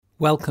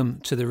Welcome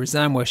to the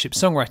Resound Worship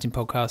Songwriting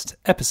Podcast,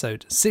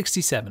 episode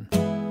 67.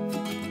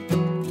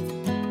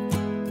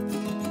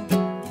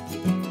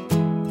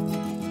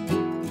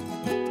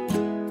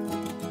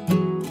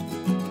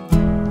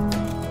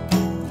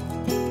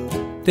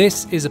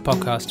 This is a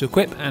podcast to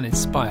equip and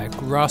inspire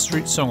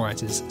grassroots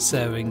songwriters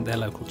serving their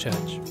local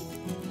church.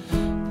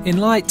 In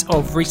light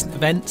of recent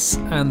events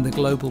and the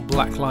global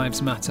Black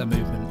Lives Matter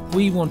movement,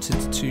 we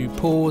wanted to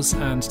pause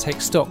and take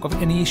stock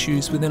of any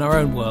issues within our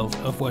own world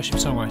of worship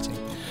songwriting.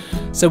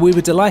 So we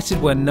were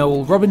delighted when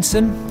Noel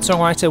Robinson,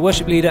 songwriter,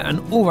 worship leader and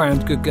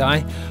all-round good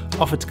guy,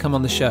 offered to come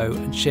on the show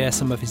and share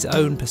some of his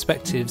own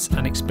perspectives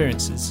and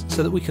experiences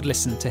so that we could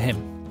listen to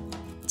him.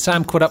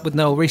 Sam caught up with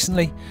Noel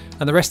recently,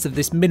 and the rest of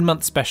this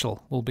mid-month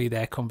special will be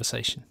their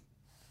conversation.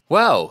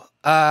 Well,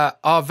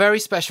 our very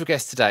special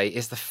guest today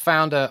is the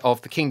founder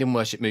of the Kingdom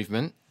Worship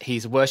Movement.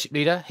 He's a worship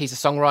leader, he's a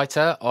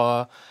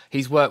songwriter,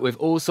 he's worked with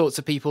all sorts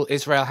of people,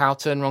 Israel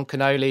Houghton, Ron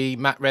Canoli,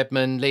 Matt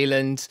Redman,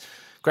 Leland,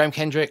 Graham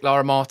Kendrick,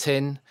 Lara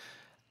Martin,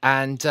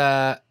 and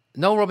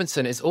Noel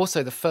Robinson is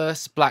also the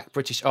first Black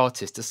British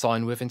artist to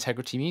sign with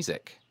Integrity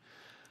Music.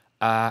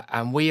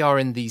 And we are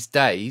in these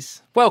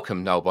days.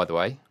 Welcome, Noel, by the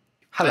way.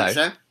 Hello. Thanks,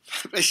 Sam.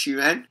 Bless you,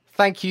 man.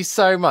 Thank you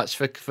so much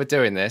for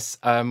doing this.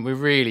 We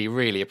really,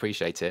 really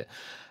appreciate it.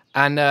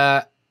 And,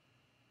 I'm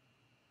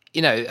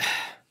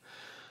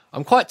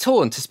quite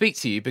torn to speak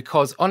to you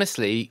because,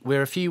 honestly,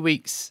 we're a few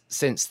weeks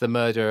since the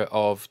murder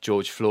of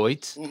George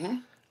Floyd. Mm-hmm.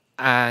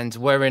 And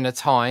we're in a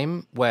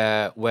time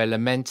where we're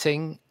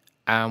lamenting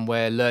and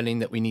we're learning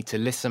that we need to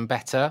listen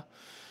better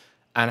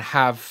and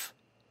have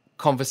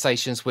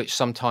conversations which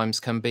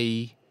sometimes can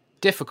be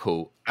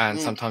difficult and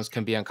sometimes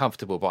can be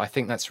uncomfortable. But I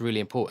think that's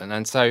really important.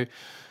 And so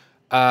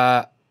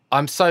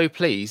I'm so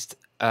pleased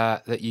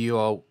that you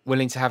are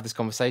willing to have this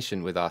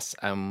conversation with us.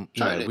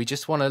 Totally. We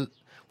just want to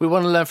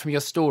learn from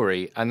your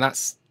story. And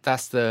that's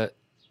the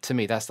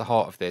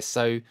heart of this.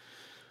 So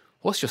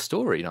what's your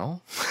story,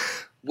 Noel?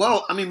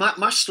 Well, I mean,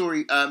 my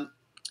story,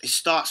 it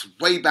starts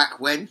way back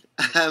when.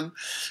 I'm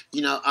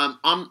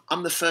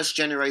the first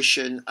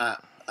generation,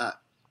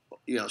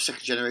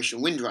 second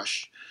generation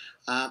Windrush.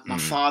 My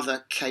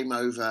father came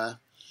over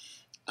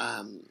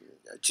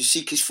to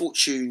seek his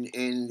fortune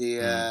in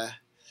the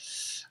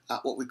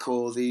what we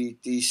call the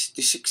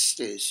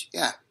 60s,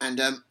 yeah,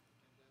 and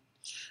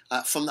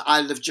from the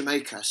island of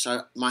Jamaica.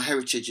 So my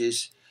heritage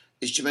is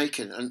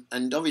Jamaican,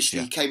 and obviously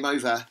he came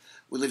over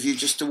with a view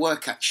just to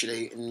work,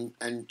 actually,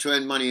 and to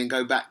earn money and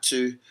go back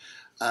to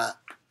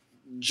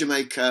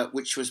Jamaica,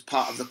 which was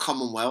part of the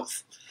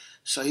Commonwealth.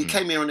 So he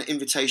came here on an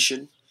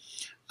invitation.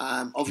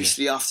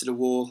 Obviously, after the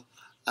war,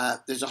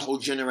 there's a whole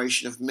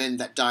generation of men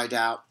that died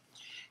out,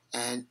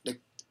 and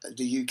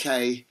the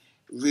UK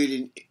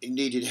really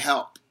needed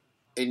help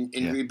in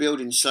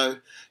rebuilding. So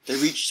they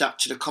reached out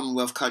to the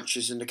Commonwealth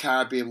countries, and the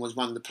Caribbean was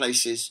one of the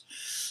places,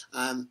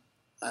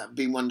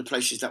 being one of the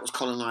places that was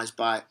colonised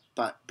by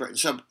Britain.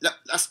 So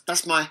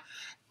that's my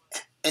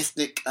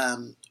ethnic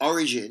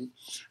origin.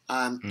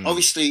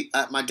 Obviously,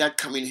 my dad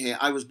coming here,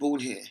 I was born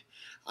here,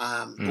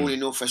 born in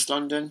northwest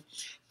London,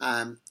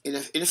 in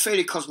a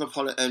fairly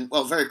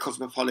very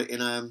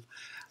cosmopolitan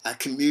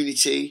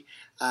community.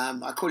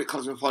 I call it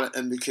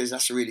cosmopolitan because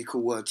that's a really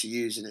cool word to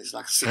use, and it's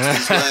like a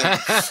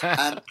 60s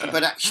word.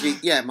 But actually,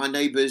 yeah, my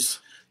neighbours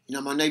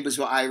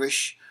were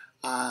Irish.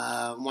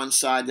 One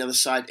side, the other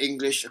side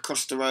English.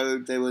 Across the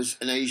road, there was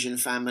an Asian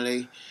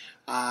family.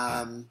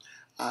 My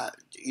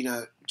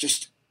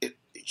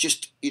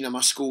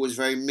school was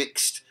very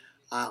mixed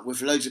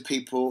with loads of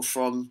people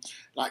from,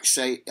 like,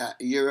 say,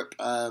 Europe,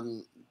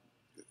 from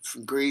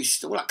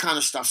Greece, all that kind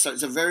of stuff. So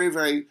it's a very,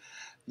 very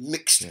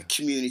mixed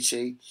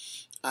community.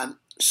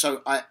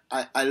 So I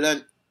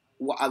learned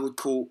what I would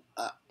call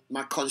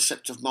my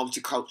concept of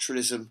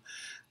multiculturalism.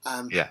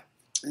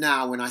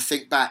 Now, when I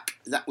think back,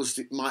 that was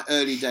my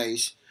early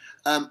days.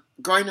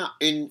 Growing up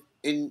in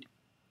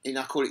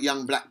I call it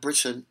young Black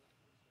Britain,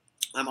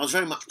 I was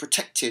very much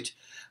protected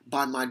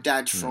by my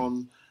dad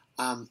from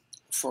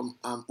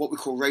what we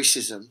call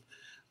racism.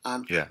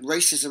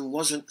 Racism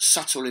wasn't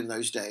subtle in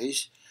those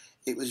days.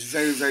 It was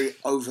very, very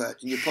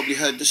overt. And you probably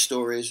heard the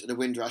stories of the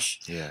Windrush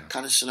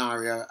kind of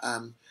scenario.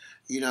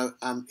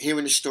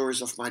 Hearing the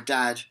stories of my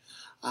dad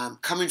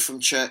coming from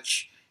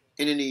church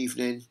in an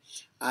evening.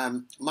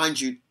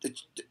 Mind you,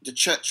 the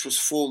church was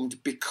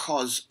formed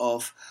because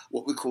of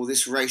what we call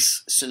this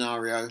race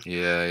scenario.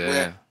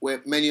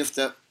 Where many of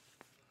the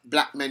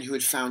Black men who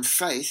had found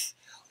faith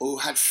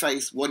or had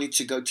faith wanted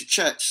to go to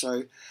church.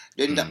 So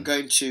they ended up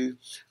going to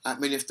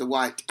many of the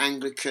white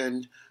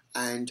Anglican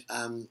and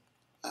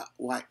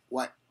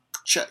white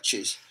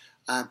churches.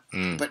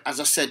 But as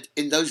I said,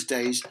 in those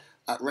days,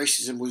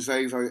 racism was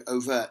very, very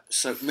overt.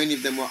 So many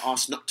of them were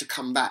asked not to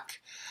come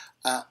back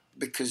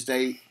because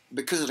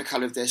of the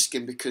colour of their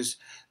skin, because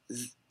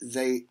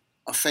they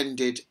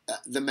offended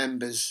the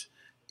members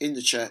in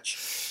the church.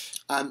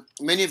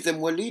 Many of them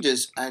were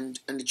leaders, and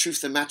the truth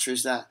of the matter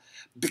is that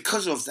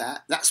because of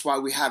that, that's why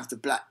we have the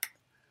black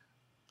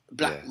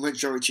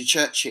majority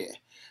church here,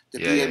 the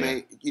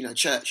BMA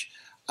church.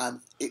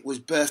 It was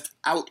birthed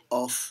out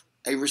of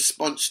a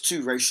response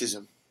to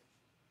racism.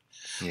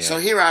 Yeah. So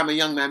here I am, a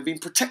young man, being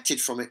protected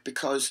from it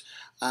because,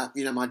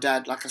 my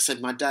dad, like I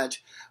said, my dad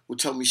would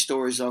tell me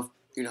stories of,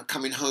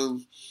 coming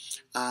home,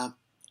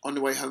 on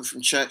the way home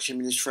from church, him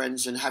and his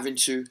friends, and having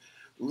to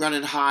run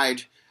and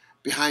hide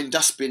behind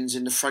dustbins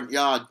in the front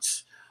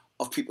yards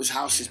of people's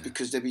houses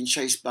because they've been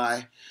chased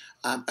by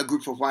a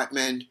group of white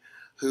men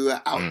who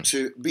are out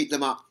to beat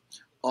them up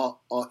or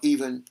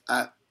even,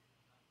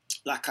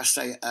 like I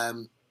say,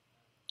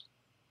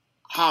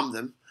 harm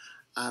them.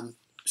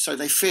 So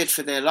they feared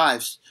for their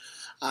lives.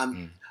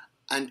 And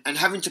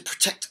having to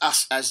protect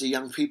us as the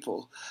young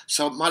people.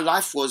 So my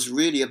life was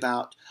really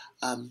about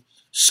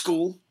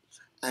school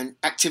and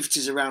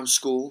activities around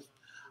school,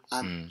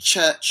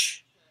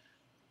 church,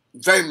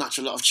 very much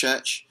a lot of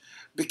church,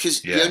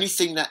 because the only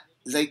thing that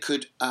they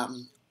could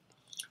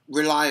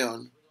rely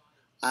on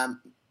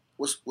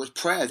was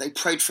prayer. They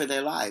prayed for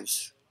their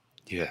lives.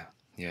 Yeah.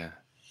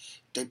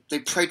 They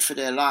prayed for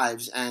their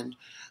lives, and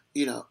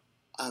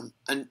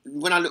and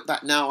when I look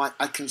back now,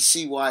 I can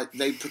see why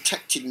they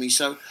protected me.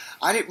 So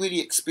I didn't really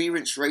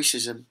experience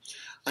racism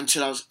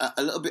until I was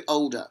a little bit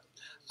older.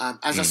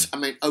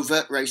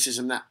 Overt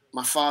racism that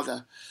my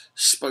father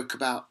spoke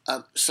about.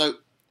 The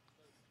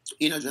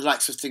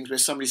likes of things where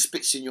somebody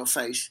spits in your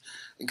face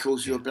and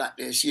calls you a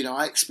blackness.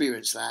 I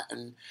experienced that,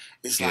 and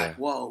it's like,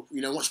 whoa.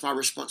 What's my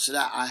response to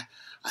that? I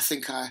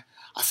think I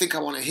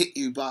want to hit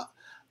you, but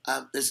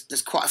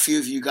there's quite a few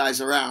of you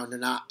guys around,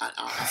 and I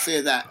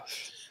fear that.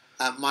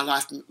 My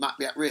life might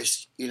be at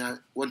risk.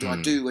 What do I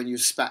do when you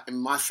spat in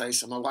my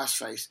face and my wife's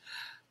face?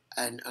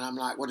 And I'm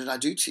like, what did I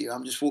do to you?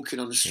 I'm just walking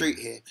on the street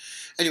here.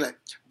 Anyway,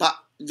 but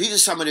these are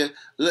some of the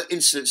little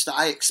incidents that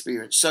I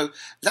experienced. So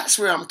that's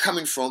where I'm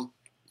coming from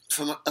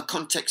a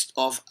context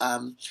of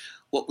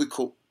what we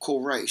call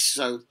race.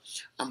 So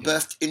I'm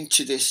birthed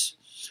into this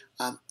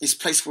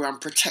place where I'm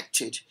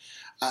protected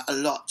a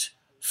lot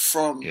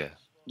from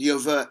the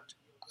overt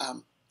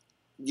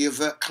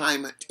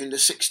climate in the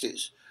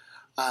 60s.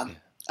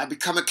 I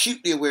become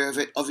acutely aware of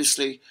it,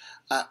 obviously,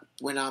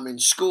 when I'm in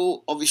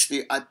school.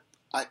 Obviously, I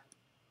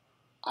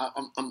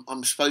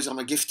suppose I'm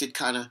a gifted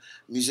kind of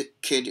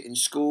music kid in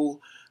school.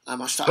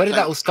 Where did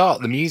that all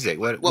start, the music?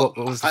 What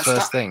was the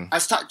first thing? I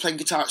started playing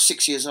guitar at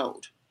 6 years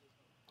old.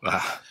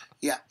 Wow.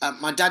 Yeah,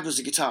 my dad was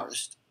a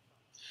guitarist.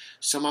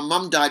 So my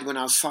mum died when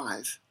I was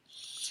 5.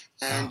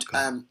 And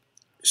my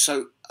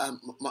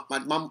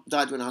mum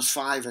died when I was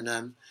 5.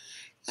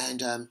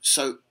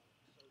 So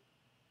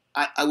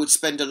I would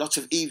spend a lot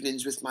of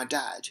evenings with my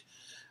dad,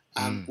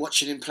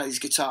 watching him play his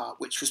guitar,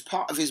 which was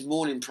part of his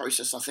morning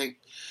process, I think.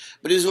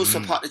 But it was also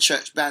part of the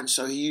church band,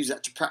 so he used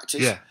that to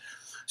practice. Yeah.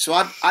 So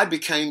I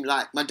became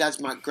like, my dad's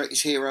my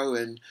greatest hero,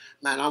 and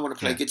man, I want to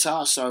play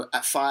guitar. So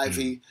at 5,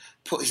 he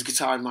put his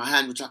guitar in my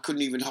hand, which I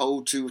couldn't even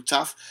hold, too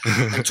tough,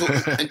 and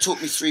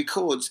taught me 3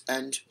 chords,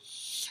 and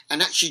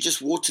actually just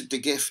watered the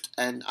gift.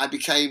 And I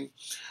became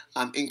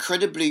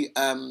incredibly,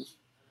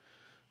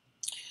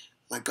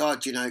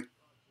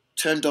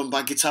 turned on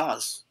by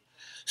guitars.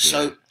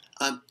 So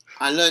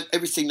I learned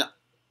everything that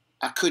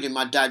I could in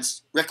my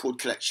dad's record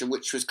collection,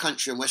 which was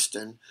country and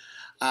western.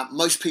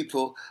 Most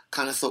people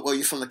kind of thought, well,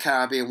 you're from the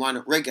Caribbean, why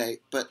not reggae?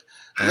 But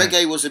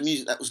reggae was a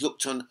music that was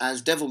looked on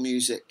as devil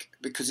music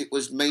because it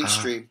was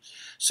mainstream.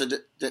 So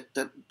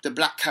the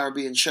Black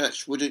Caribbean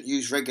church wouldn't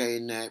use reggae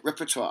in their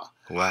repertoire.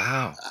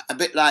 Wow. A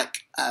bit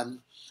like,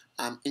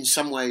 in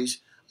some ways,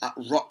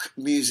 rock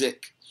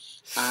music.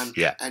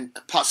 And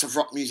parts of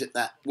rock music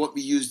that won't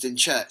be used in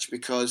church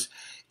because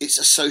it's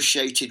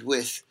associated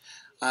with.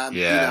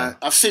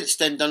 I've since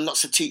then done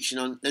lots of teaching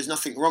on there's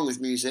nothing wrong with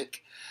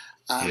music,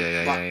 but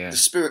the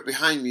spirit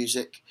behind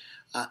music,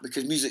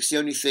 because music's the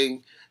only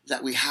thing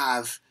that we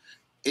have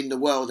in the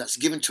world that's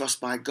given to us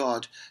by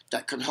God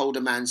that can hold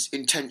a man's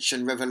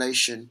intention,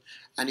 revelation,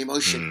 and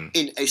emotion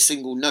in a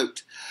single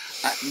note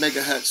at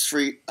megahertz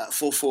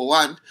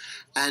 441,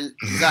 and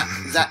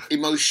that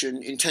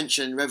emotion,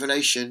 intention,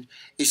 revelation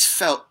is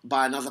felt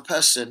by another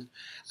person,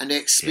 and they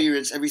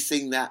experience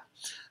everything that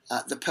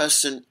the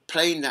person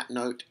playing that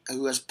note,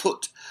 who has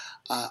put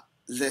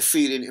their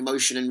feeling,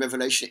 emotion, and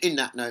revelation in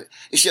that note.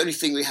 It's the only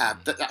thing we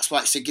have. That's why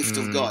it's a gift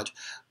of God.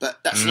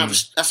 But that's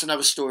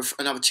another story, for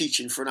another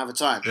teaching for another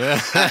time.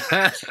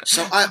 That's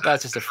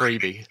just a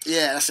freebie.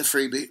 Yeah, that's a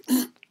freebie.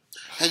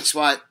 Hence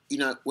why,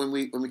 when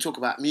we talk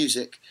about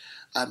music,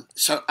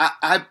 so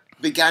I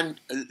began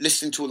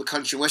listening to all the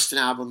country and western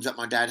albums that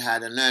my dad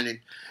had and learning,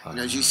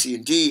 G, C,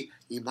 and D,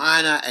 E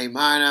minor, A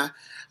minor.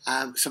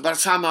 So by the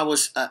time I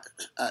was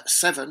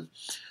 7,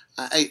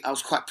 8, I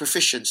was quite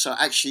proficient. So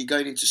actually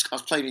I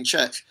was playing in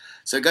church.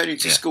 So going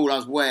into school, I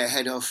was way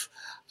ahead of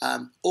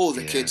all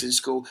the kids in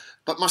school.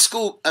 But my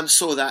school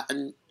saw that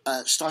and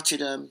I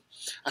started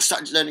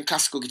learning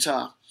classical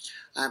guitar.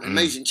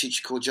 Amazing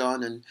teacher called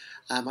John, and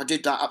I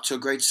did that up to a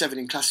grade 7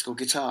 in classical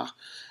guitar.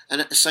 And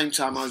at the same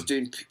time, I was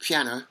doing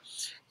piano.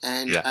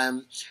 And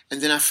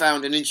then I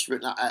found an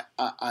instrument that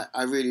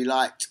I really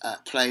liked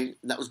playing,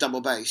 that was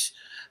double bass.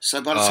 So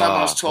by the time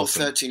I was 12,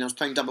 awesome. 13, I was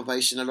playing double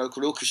bass in a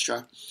local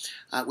orchestra,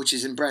 which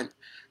is in Brent.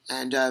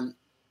 And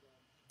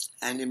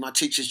and in my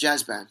teacher's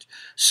jazz band.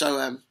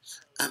 So,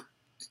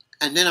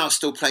 and then I was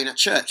still playing at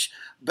church.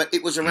 But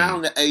it was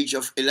around the age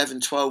of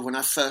 11, 12 when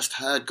I first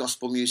heard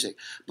gospel music.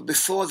 But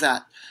before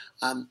that,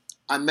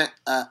 I met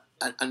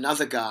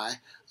another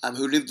guy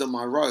who lived on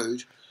my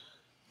road.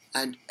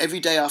 And every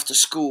day after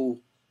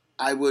school,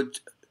 I would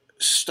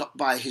stop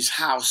by his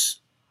house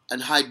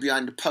and hide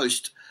behind a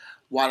post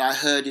while I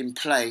heard him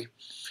play.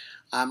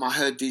 I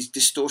heard these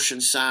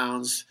distortion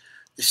sounds,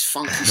 this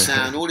funky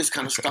sound, all this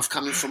kind of stuff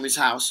coming from his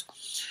house.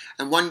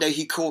 And one day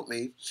he caught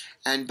me.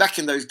 And back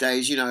in those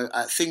days,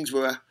 things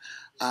were...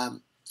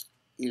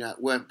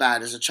 weren't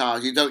bad as a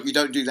child. You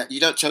don't do that. You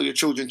don't tell your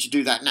children to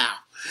do that now.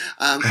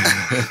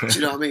 Do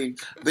you know what I mean?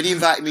 But he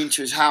invited me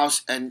into his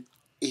house, and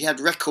he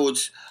had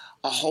records,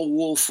 a whole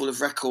wall full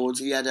of records.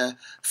 He had a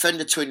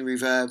Fender Twin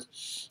Reverb.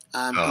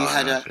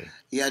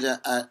 He had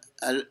a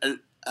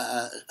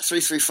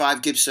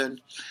 335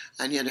 Gibson,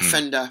 and he had a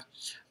Fender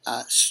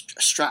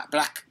Strat,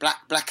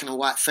 black and a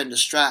white Fender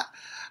Strat.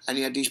 And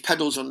he had these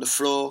pedals on the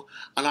floor,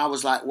 and I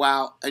was like,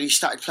 wow. And he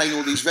started playing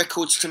all these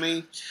records to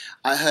me.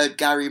 I heard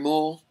Gary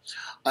Moore.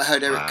 I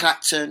heard Eric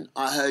Clapton.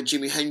 I heard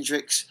Jimi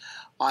Hendrix.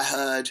 I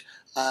heard,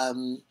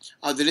 the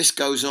list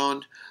goes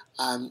on.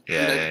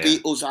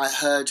 Beatles. I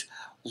heard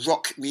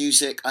rock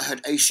music. I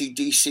heard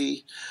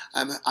AC/DC.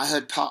 I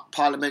heard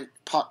Parliament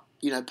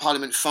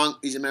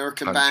Funk, these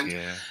American band.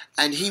 Yeah.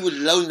 And he would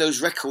loan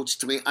those records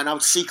to me, and I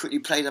would secretly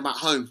play them at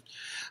home.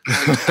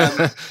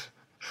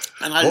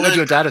 And what would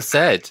your dad have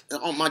said?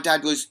 My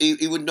dad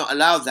he would not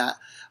allow that,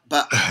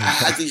 but I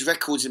had these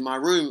records in my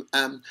room,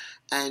 and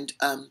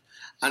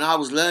I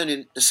was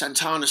learning the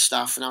Santana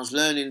stuff, and I was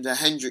learning the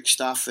Hendrix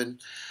stuff, and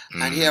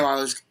here I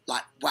was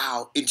like,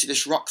 wow, into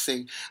this rock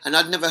thing, and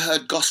I'd never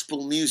heard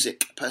gospel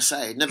music per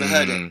se, never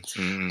heard it,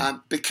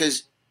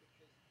 because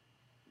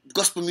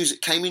gospel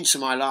music came into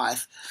my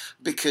life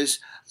because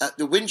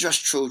the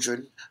Windrush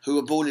children who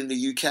were born in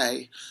the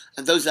UK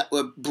and those that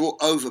were brought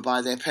over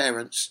by their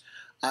parents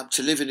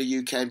to live in the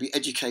UK and be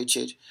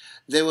educated,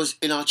 there was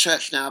in our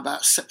church now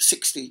about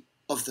 60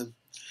 of them.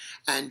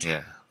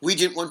 And we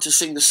didn't want to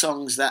sing the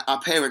songs that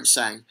our parents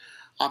sang.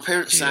 Our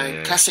parents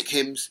sang classic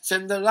hymns,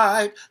 send the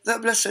light, the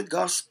blessed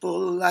gospel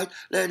light,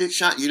 let it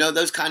shine. You know,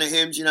 those kind of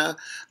hymns,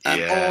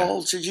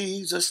 all to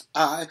Jesus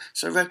I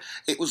surrender.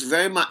 It was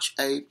very much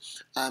a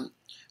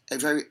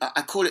very,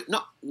 I call it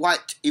not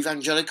white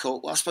evangelical.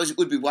 Well, I suppose it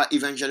would be white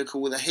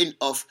evangelical with a hint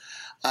of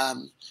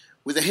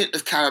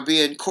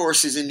Caribbean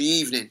choruses in the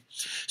evening.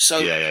 So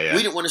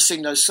we didn't want to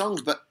sing those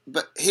songs, but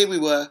here we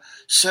were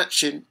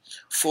searching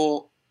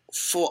for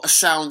a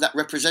sound that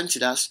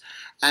represented us,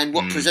 and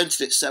what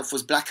presented itself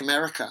was Black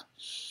America.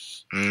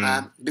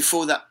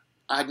 Before that,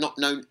 I had not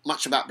known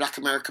much about Black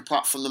America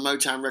apart from the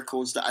Motown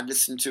records that I'd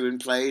listened to and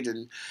played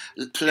and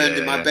learned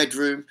in my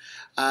bedroom,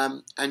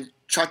 and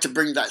tried to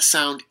bring that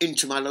sound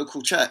into my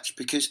local church,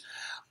 because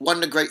one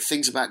of the great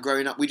things about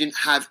growing up, we didn't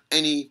have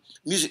any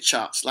music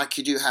charts like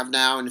you do have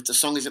now, and if the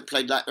song isn't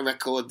played like the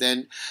record,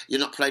 then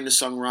you're not playing the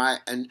song right.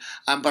 And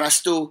but I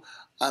still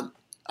I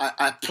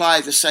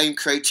apply the same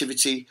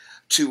creativity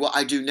to what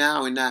I do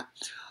now, in that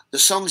the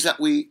songs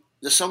that we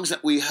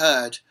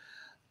heard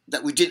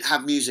that we didn't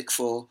have music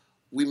for,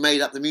 we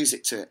made up the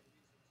music to it.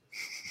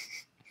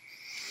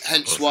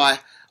 Hence why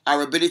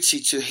our ability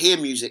to hear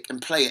music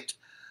and play it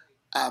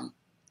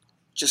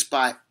just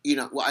by,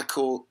 what I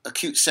call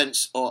acute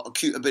sense or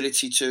acute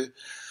ability to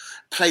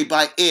play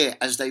by ear,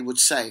 as they would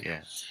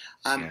say.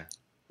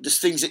 There's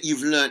things that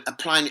you've learned,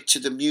 applying it to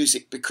the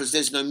music, because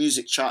there's no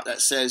music chart that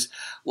says,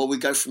 well, we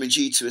go from a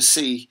G to a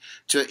C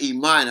to an E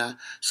minor.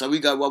 So we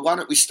go, well, why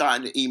don't we start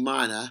in the E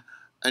minor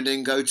and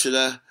then go to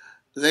the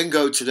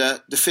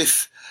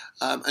fifth,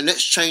 and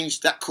let's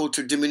change that chord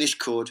to a diminished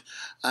chord,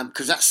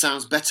 because that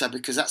sounds better,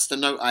 because that's the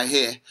note I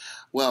hear.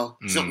 Well,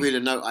 it's not really a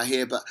note I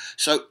hear, but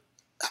so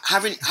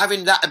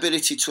having that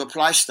ability to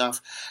apply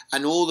stuff,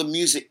 and all the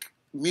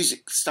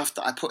music stuff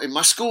that I put in.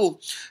 My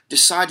school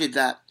decided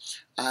that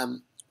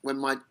when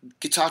my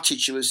guitar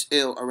teacher was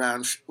ill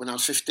around when I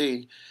was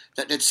 15,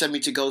 that they'd send me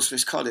to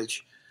Goldsmiths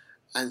College,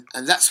 and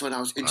that's when I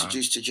was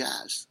introduced to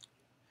jazz.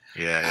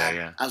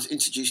 I was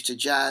introduced to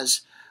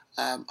jazz.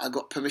 I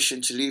got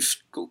permission to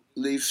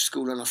leave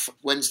school on a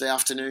Wednesday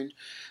afternoon,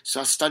 so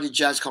I studied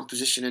jazz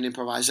composition and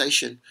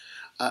improvisation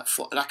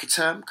for like a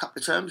couple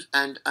of terms,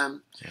 and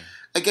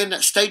again,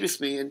 that stayed with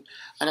me, and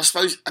I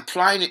suppose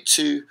applying it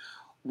to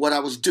what I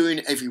was doing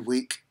every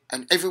week,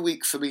 and every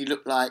week for me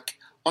looked like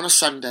on a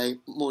Sunday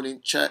morning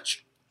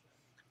church,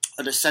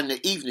 on a Sunday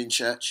evening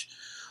church,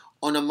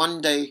 on a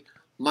Monday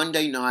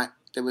night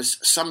there was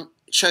some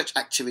church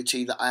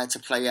activity that I had to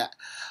play at.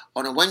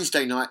 On a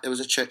Wednesday night there was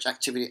a church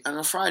activity, and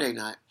on a Friday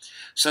night.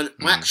 So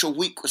my actual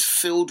week was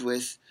filled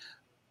with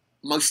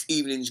most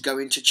evenings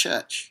going to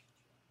church.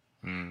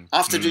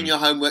 After doing your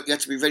homework, you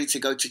had to be ready to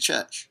go to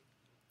church.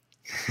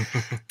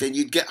 Then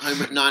you'd get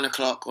home at 9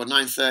 o'clock or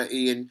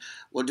 9:30, and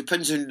well,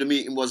 depends on who the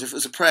meeting was. If it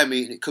was a prayer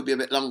meeting, it could be a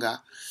bit longer.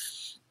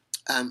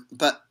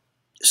 But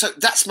so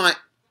that's my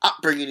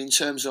upbringing in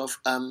terms of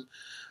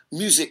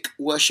music,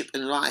 worship,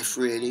 and life,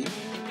 really.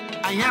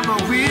 I I am a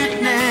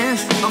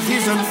witness of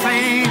his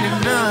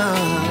unfailing love.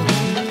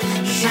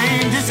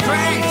 Shame,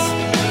 disgrace,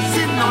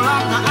 sin no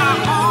longer I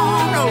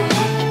own, no.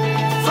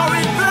 For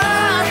his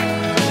blood,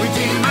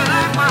 redeemed my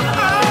life, my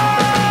heart.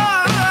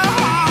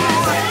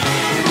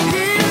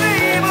 He's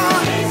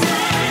able,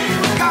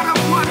 God of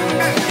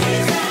wonder.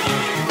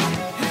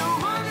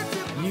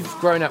 You've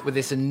grown up with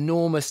this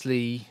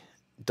enormously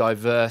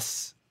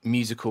diverse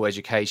musical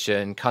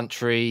education,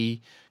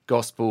 country,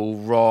 gospel,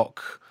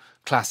 rock,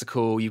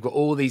 classical. You've got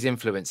all these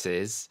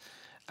influences,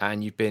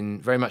 and you've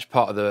been very much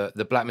part of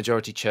the Black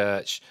majority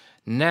church.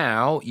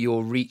 Now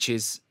your reach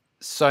is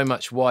so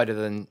much wider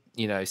than,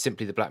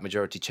 simply the Black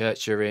majority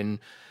church. You're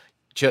in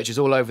churches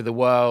all over the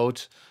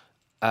world.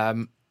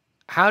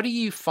 How do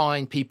you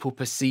find people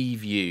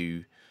perceive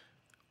you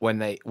when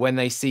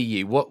they see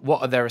you?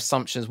 What are their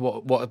assumptions?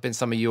 What have been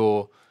some of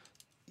your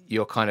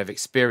kind of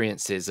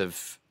experiences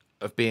of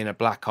being a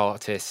Black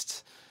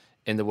artist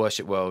in the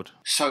worship world?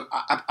 So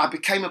I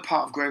became a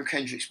part of Graham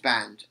Kendrick's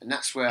band, and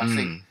that's where I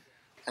think,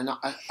 and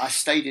I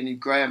stayed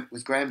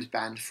with Graham's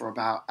band for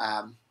about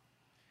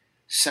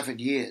 7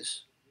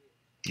 years.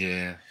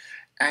 Yeah.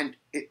 And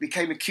it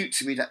became acute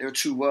to me that there are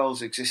two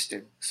worlds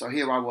existing. So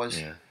here I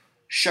was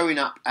showing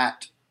up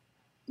at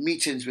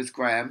meetings with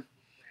Graham,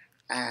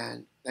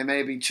 and there may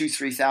have been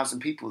 2,000-3,000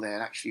 people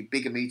there, actually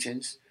bigger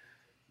meetings.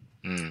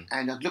 And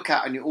I'd look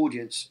out in the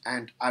audience,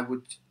 and I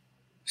would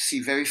see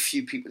very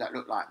few people that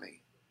looked like me.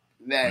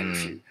 Very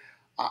few.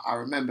 I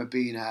remember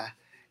being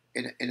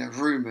in a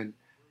room, and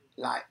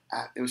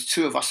there was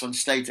two of us on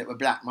stage that were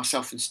Black,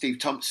 myself and Steve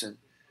Thompson.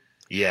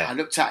 Yeah. I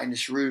looked out in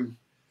this room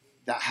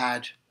that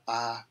had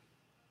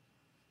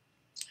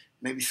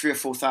maybe 3,000 or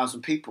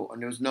 4,000 people,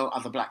 and there was no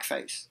other Black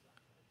face.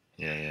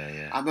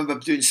 Yeah. I remember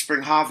doing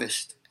Spring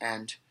Harvest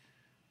and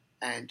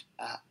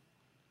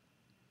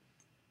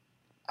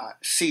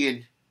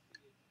seeing,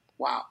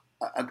 wow,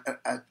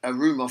 a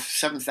room of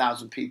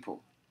 7,000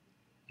 people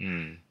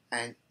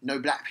and no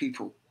Black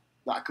people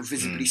that I could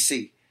visibly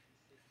see.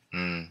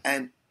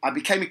 And I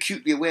became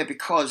acutely aware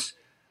because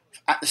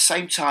at the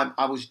same time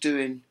I was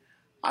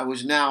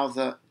now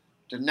the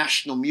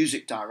national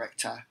music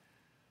director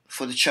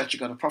for the Church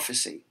of God of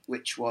Prophecy,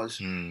 which was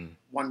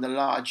one of the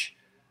large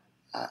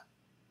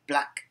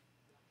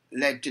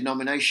Black-led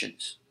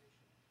denominations.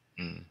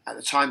 At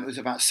the time, it was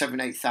about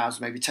 7,000-8,000,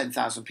 maybe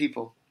 10,000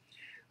 people.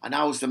 And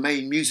I was the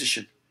main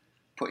musician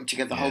putting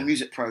together the whole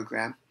music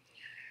program.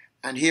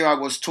 And here I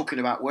was talking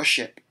about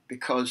worship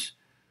because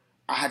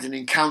I had an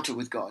encounter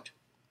with God.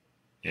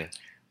 Yeah.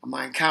 And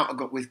my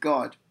encounter with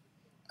God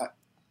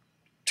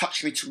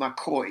touched me to my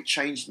core. It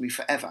changed me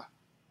forever.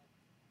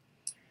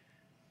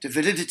 The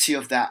validity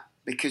of that,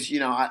 because,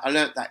 I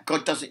learned that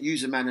God doesn't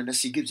use a man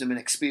unless he gives him an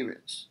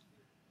experience.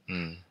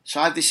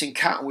 So I have this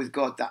encounter with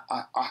God that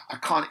I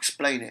can't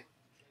explain it.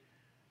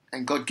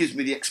 And God gives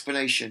me the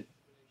explanation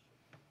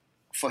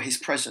for his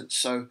presence.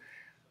 So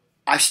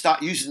I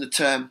start using the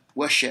term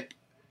worship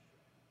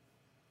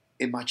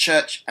in my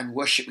church and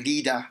worship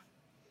leader.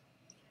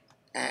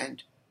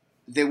 And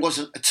there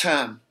wasn't a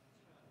term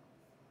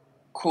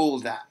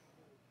called that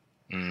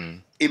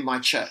in my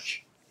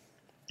church.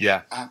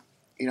 Yeah. I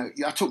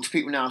talk to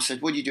people now and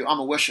said, what do you do? I'm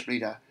a worship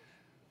leader.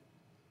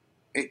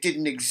 It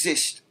didn't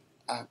exist,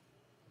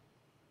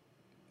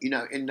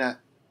 in the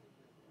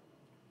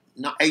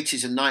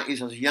 80s and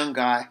 90s. I was a young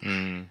guy,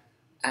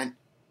 and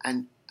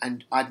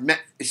I'd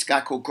met this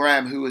guy called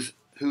Graham who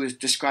was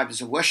described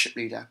as a worship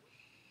leader.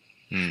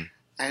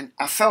 And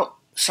I felt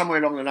somewhere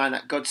along the line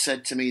that God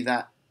said to me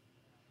that,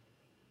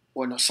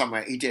 well, not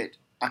somewhere, he did.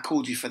 I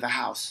called you for the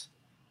house.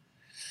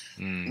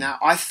 Now,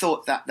 I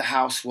thought that the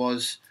house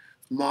was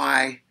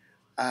my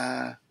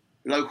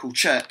local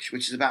church,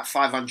 which is about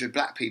 500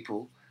 Black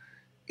people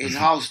in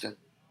Harlesden.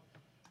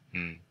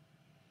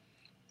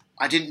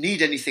 I didn't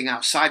need anything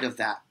outside of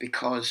that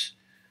because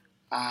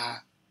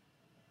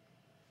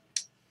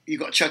you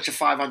got a church of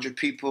 500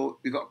 people,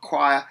 you got a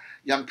choir,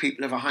 young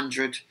people of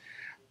 100.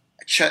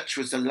 Church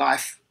was the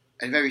life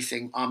of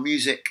everything. Our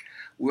music,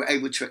 we were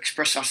able to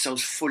express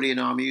ourselves fully in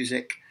our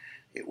music.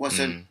 It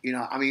wasn't, you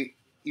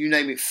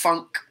name it,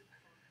 funk,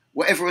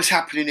 whatever was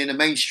happening in the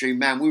mainstream,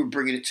 man, we were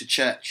bringing it to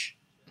church.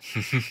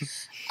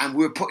 And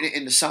we were putting it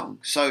in the song.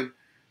 So,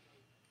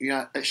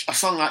 a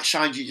song like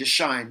Shine Jesus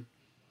Shine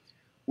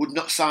would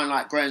not sound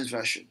like Graham's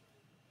version.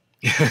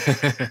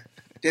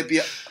 There'd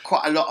be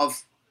quite a lot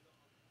of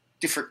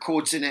different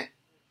chords in it.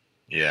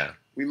 Yeah.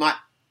 We might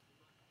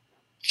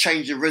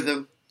change the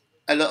rhythm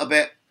a little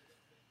bit,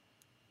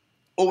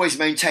 always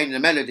maintaining the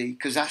melody,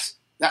 because that's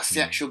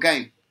the actual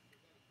game.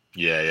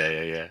 Yeah.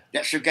 The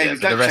actual game is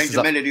don't change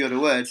the melody or the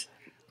words.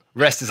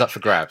 Rest is up for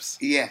grabs.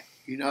 Yeah,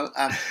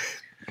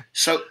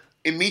 So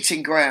in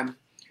meeting Graham,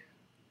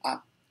 I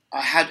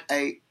had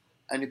an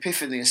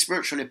epiphany, a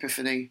spiritual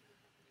epiphany,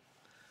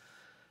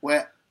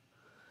 where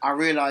I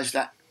realised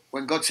that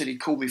when God said He'd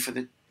called me for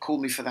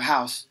the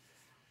house,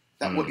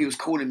 that what He was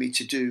calling me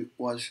to do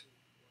was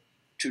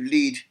to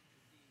lead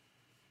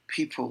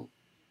people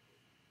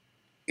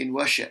in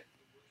worship,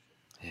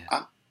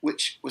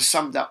 which was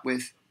summed up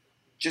with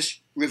just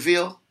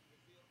reveal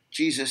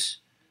Jesus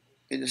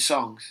in the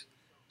songs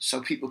so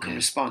people can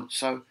respond.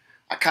 So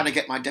I kind of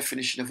get my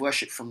definition of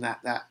worship from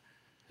that.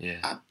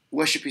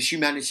 Worship is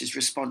humanity's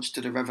response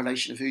to the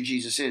revelation of who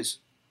Jesus is.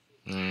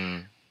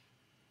 In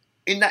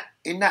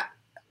that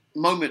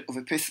moment of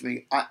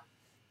epiphany, I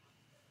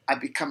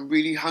become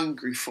really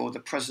hungry for the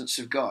presence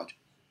of God.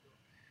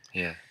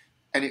 Yeah.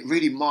 And it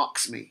really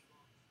marks me.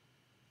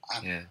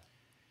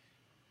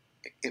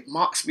 It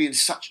marks me in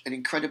such an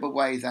incredible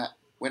way that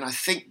when I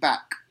think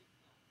back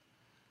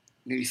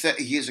nearly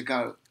 30 years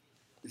ago,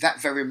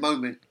 that very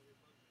moment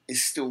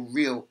is still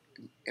real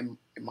in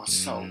my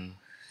soul.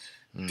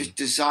 This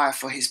desire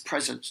for his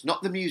presence,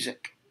 not the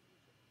music.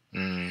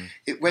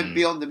 It went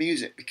beyond the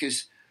music,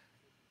 because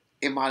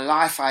in my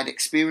life I had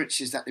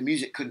experiences that the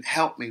music couldn't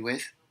help me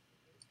with.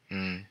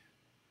 And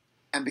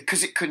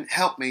because it couldn't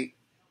help me,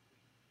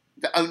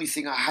 the only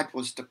thing I had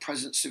was the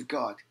presence of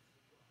God.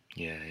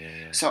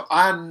 So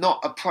I am not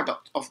a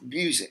product of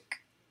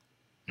music.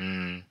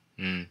 I'm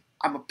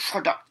a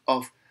product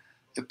of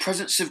the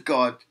presence of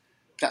God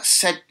that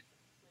said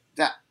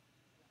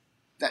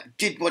that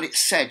did what it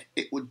said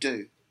it would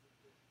do.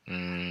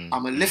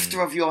 I'm a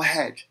lifter of your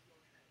head.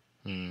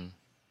 I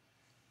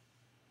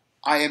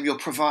am your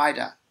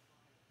provider.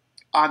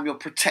 I'm your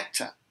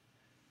protector.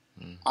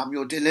 I'm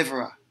your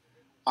deliverer.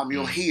 I'm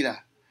your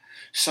healer.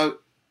 So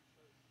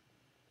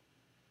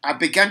I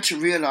began to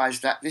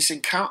realize that this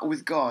encounter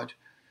with God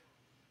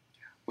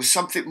was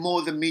something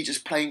more than me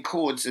just playing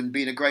chords and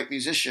being a great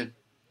musician.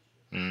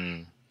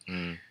 And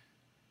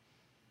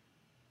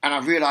I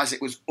realized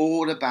it was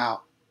all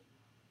about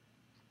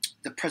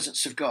the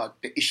presence of God.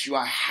 The issue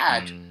I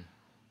had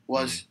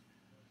was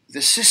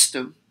the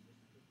system.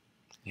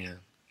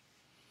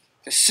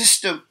 The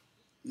system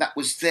that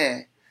was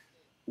there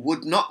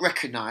would not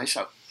recognize,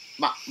 so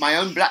my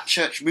own black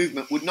church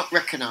movement would not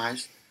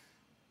recognize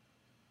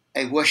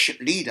a worship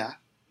leader.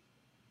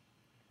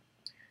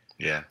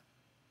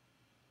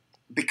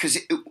 Because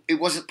it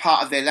wasn't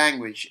part of their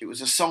language. It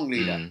was a song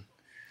leader.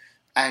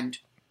 And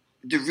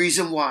the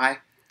reason why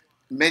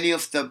many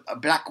of the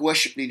black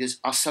worship leaders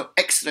are so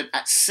excellent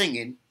at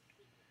singing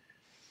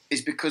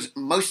is because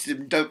most of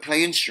them don't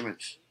play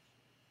instruments.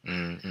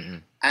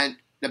 And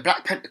the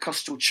Black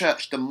Pentecostal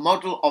church, the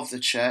model of the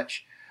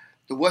church,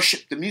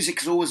 the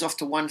music is always off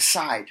to one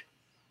side.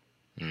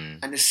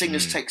 And the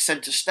singers take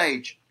center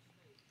stage.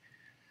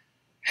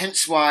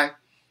 Hence why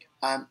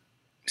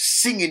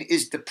singing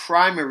is the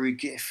primary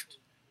gift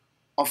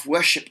of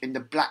worship in the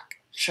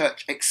black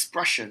church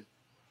expression.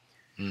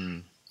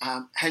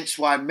 Hence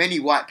why many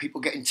white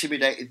people get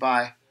intimidated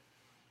by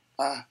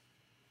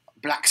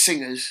black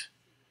singers,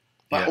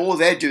 but all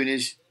they're doing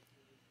is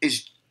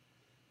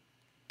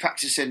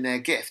practicing their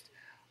gift.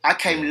 I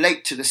came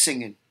late to the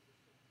singing.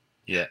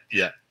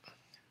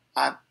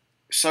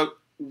 So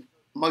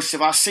most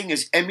of our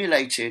singers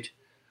emulated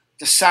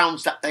the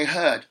sounds that they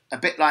heard, a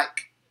bit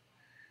like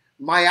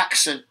my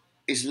accent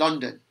is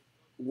London.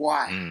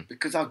 Why?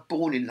 Because I was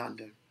born in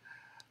London.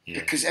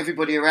 Because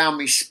everybody around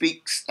me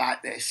speaks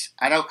like this.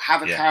 I don't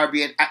have a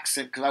Caribbean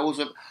accent because I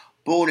wasn't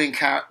born in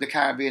the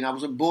Caribbean. I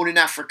wasn't born in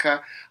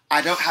Africa.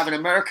 I don't have an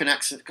American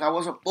accent because I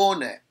wasn't born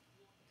there.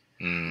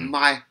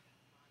 My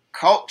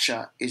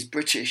culture is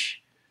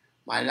British.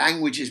 My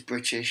language is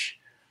British.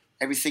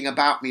 Everything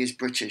about me is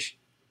British.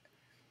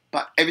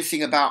 But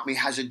everything about me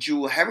has a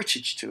dual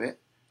heritage to it.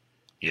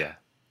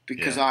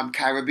 Because I'm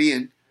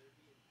Caribbean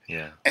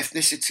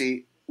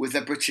ethnicity with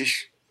a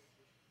British.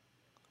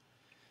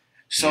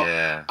 So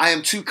I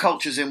am two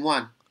cultures in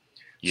one.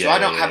 So I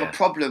don't have a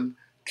problem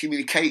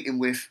communicating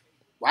with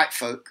white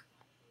folk,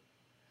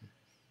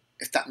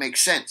 if that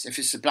makes sense, if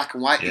it's a black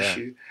and white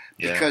issue,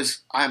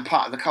 because I am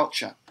part of the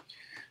culture.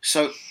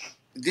 So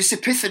this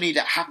epiphany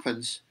that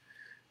happens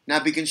now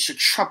begins to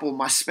trouble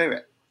my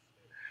spirit,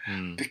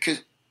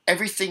 because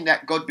everything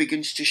that God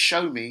begins to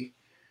show me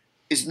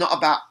is not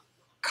about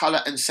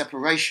colour and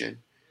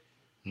separation.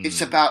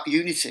 It's about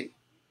unity.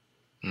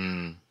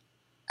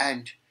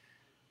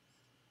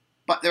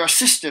 But there are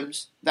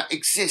systems that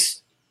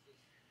exist.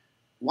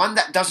 One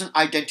that doesn't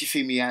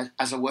identify me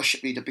as a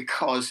worship leader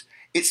because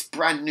it's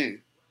brand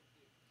new.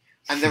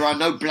 And there are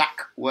no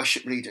black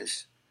worship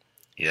leaders.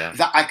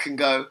 That I can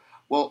go,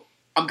 well,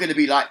 I'm going to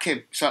be like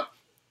him. So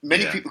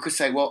many people could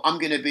say, well, I'm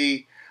going to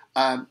be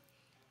a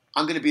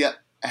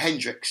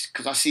Hendrix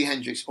because I see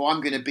Hendrix, or I'm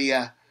going to be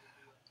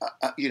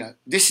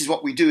this is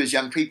what we do as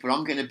young people.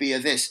 I'm going to be a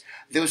this.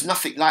 There was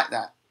nothing like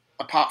that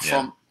apart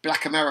from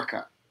Black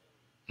America.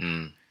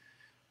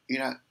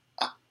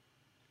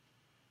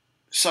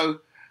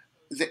 So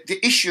the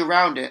issue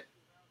around it,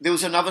 there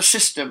was another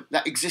system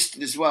that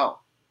existed as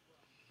well.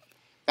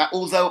 That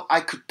although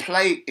I could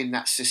play in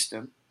that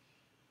system,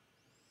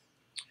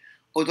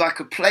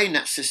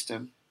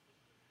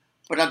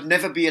 but I'd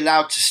never be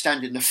allowed to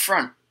stand in the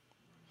front.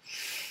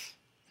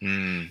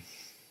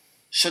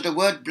 So the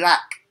word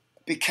black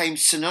became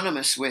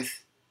synonymous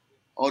with,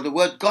 or the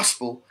word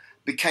gospel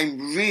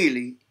became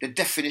really the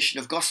definition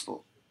of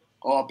gospel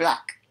or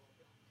black.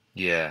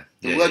 The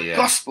word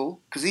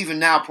gospel, because even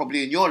now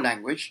probably in your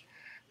language,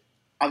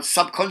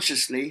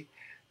 subconsciously,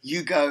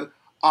 you go,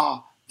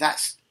 oh,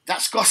 that's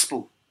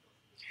gospel.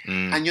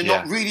 And you're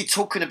not really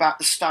talking about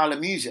the style of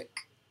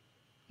music.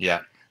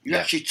 Yeah. You're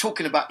actually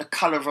talking about the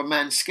colour of a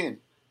man's skin.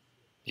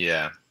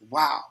 Yeah.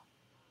 Wow.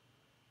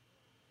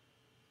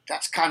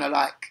 That's kind of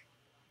like...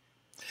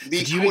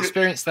 Did you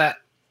experience that?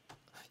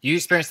 You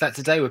experienced that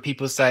today with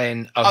people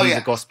saying, oh, he's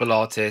a gospel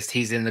artist,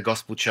 he's in the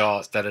gospel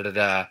charts,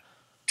 da-da-da-da.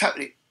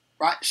 Totally.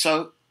 Right.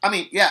 So,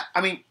 I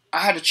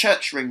had a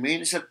church ring me,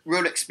 and it's a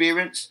real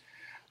experience.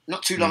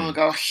 Not too long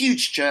ago, a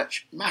huge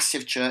church,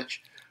 massive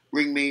church,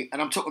 ring me,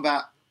 and I'm talking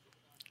about,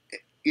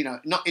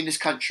 not in this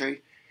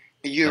country,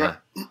 in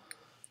Europe,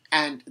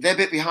 and they're a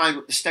bit behind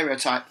with the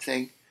stereotype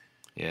thing,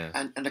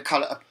 and the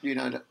colour,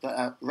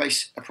 the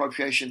race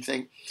appropriation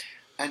thing,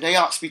 and they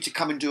asked me to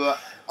come and do a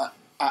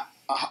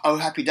Oh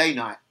Happy Day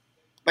night,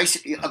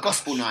 basically a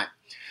gospel night.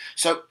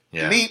 So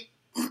me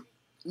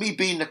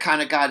being the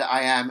kind of guy that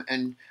I am,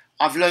 and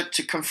I've learnt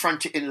to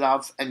confront it in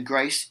love and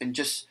grace, and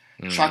just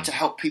try to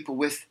help people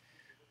with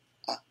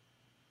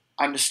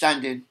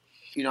understanding.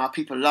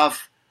 People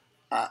love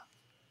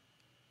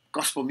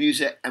gospel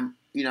music, and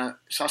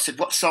so I said,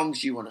 what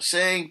songs do you want to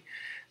sing?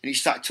 And he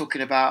started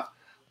talking about,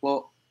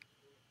 well,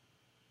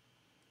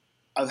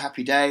 Oh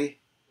Happy Day,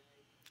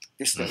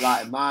 This Little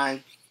Light of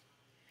Mine.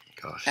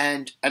 Gosh.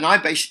 And I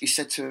basically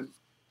said to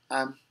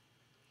him,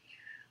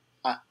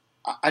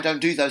 I don't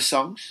do those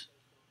songs.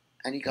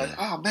 And he goes,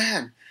 oh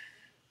man,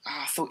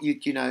 I thought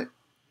you're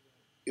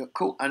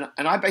cool. And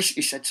I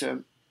basically said to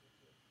him,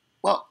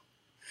 well,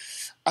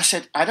 I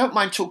said, I don't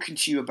mind talking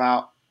to you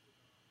about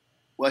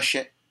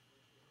worship,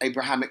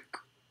 Abrahamic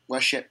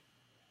worship,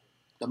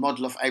 the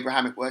model of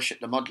Abrahamic worship,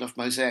 the model of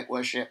Mosaic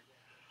worship,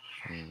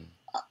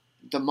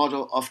 the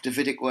model of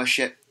Davidic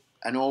worship,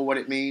 and all what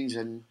it means,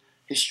 and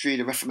history,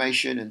 the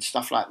Reformation, and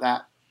stuff like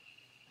that.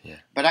 Yeah.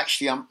 But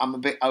actually, I'm a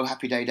bit Oh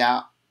Happy Day'd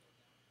out.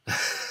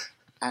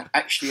 And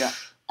actually,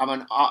 I'm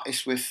an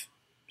artist with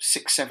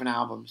 6-7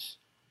 albums.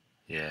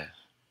 Yeah.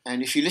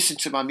 And if you listen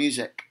to my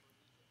music,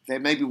 there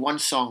may be one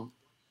song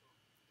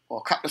or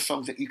a couple of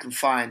songs that you can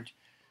find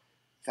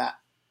that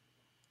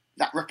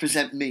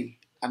represent me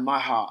and my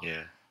heart,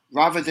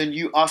 rather than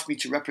you ask me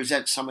to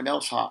represent someone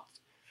else's heart.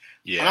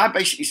 Yeah. And I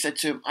basically said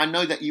to him, I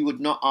know that you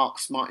would not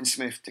ask Martin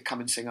Smith to come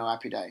and sing Oh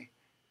Happy Day.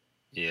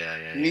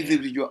 Neither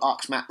would you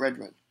ask Matt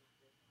Redman.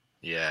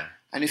 Yeah.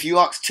 And if you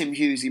ask Tim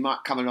Hughes, he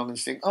might come along and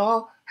sing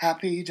Oh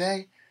Happy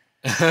Day.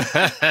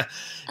 And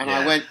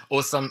I went,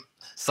 or some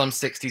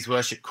 60s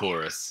worship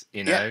chorus,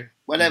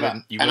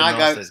 whatever. You wouldn't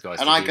ask those guys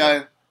to do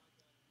that.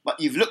 But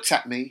you've looked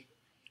at me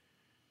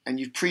and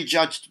you've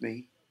prejudged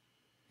me.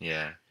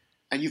 Yeah.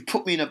 And you've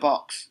put me in a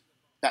box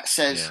that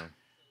says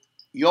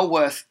your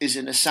worth is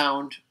in the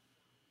sound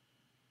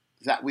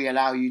that we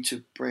allow you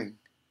to bring.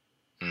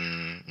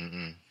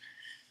 And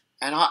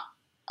I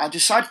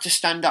decided to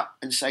stand up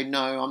and say,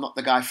 no, I'm not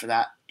the guy for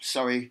that.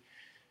 Sorry.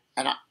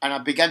 And I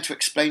began to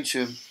explain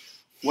to him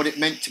what it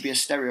meant to be a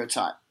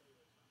stereotype.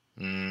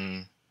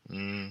 And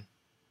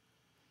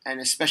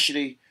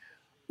especially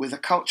with a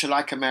culture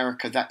like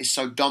America that is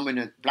so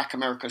dominant, Black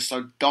America is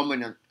so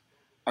dominant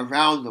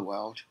around the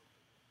world,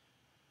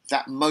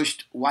 that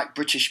most white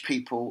British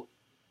people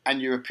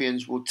and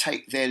Europeans will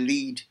take their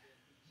lead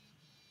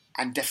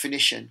and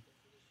definition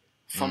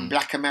from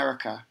Black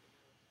America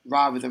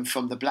rather than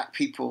from the Black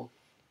people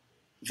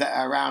that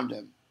are around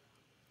them.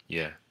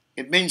 Yeah.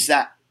 It means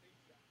that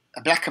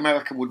a Black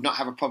American would not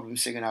have a problem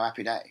singing Oh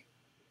Happy Day.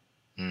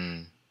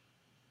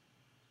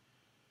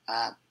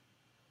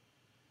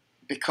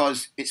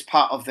 Because it's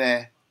part of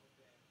their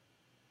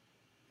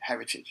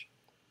heritage.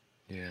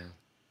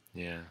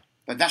 Yeah.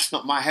 But that's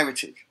not my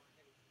heritage.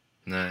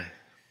 No.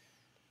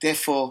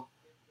 Therefore,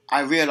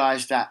 I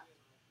realised that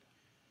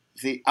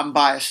the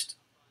unbiased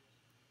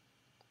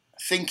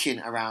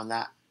thinking around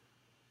that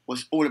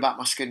was all about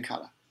my skin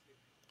colour.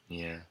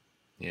 Yeah.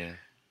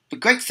 The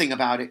great thing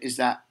about it is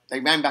that they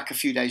ran back a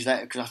few days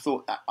later because I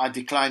thought that I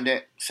declined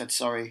it, said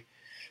sorry.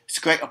 It's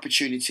a great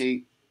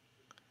opportunity.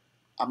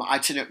 I'm an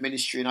itinerant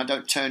ministry and I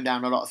don't turn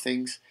down a lot of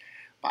things,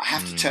 but I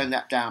have to turn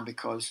that down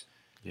because...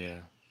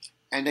 Yeah.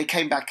 And they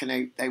came back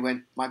and they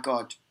went, my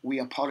God, we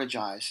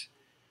apologise.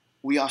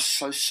 We are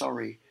so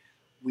sorry.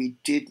 We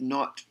did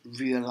not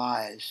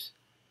realise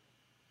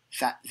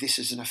that this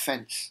is an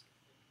offence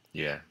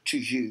to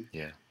you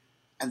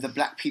and the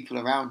Black people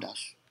around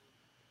us.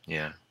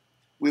 Yeah.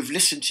 We've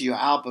listened to your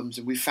albums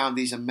and we found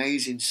these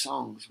amazing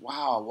songs.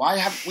 Wow, why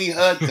haven't we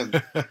heard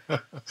them?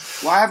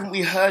 Why haven't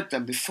we heard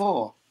them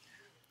before?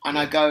 And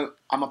I go,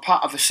 I'm a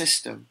part of a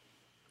system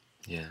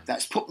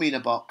that's put me in a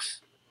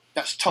box,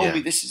 that's told me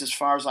this is as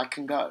far as I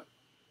can go.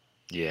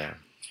 Yeah.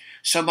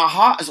 So my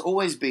heart has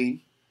always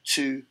been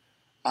to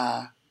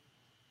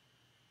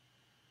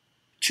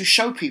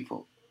show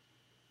people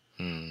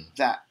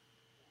that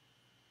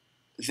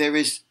there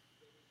is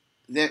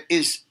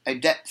a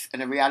depth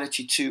and a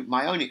reality to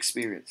my own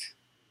experience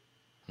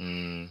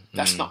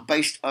that's not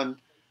based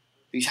on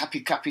these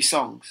happy clappy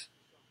songs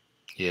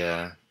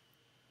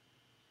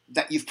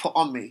that you've put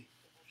on me.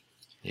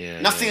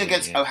 Nothing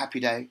against Oh Happy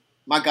Day.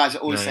 My guys are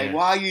always saying,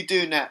 why are you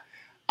doing that?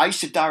 I used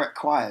to direct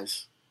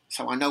choirs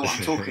so I know what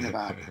I'm talking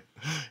about.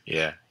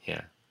 Yeah.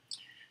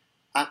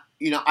 I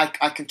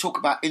can talk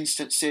about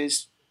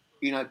instances,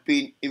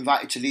 being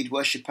invited to lead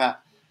worship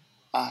at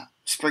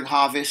Spring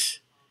Harvest,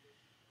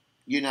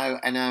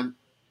 and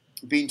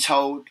being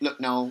told, look,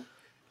 Noel,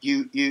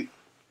 you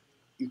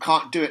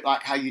can't do it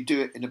like how you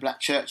do it in the black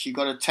church. You've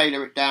got to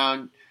tailor it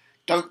down.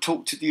 Don't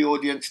talk to the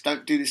audience.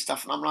 Don't do this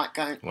stuff. And I'm like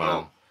going, wow.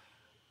 oh,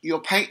 you're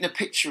painting a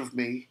picture of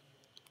me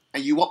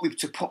and you want me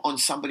to put on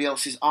somebody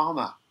else's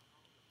armour.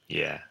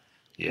 Yeah.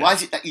 Why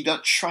is it that you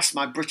don't trust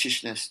my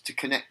Britishness to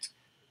connect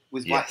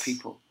with white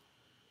people?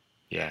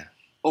 Yeah.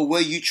 Or were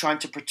you trying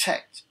to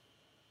protect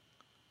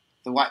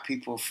the white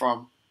people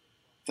from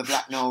the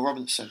black Noel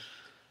Robinson?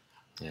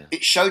 Yeah.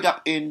 It showed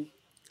up in,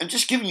 and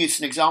just giving you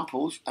some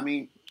examples, I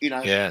mean,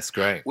 yeah, it's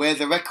great. Where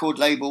the record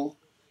label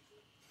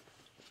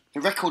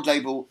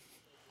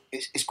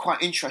is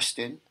quite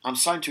interesting. I'm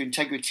signed to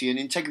Integrity, and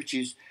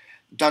Integrity's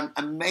done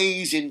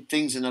amazing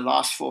things in the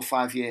last 4 or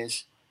 5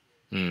 years.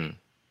 Mm.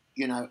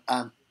 In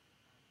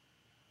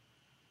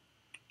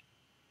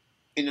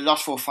the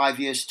last 4 or 5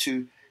 years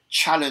to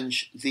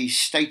challenge the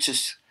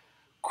status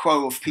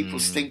quo of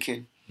people's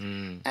thinking.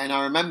 Mm. And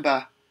I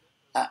remember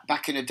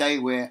back in the day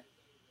where,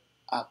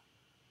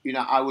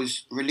 I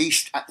was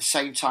released at the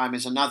same time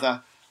as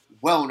another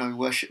well-known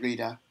worship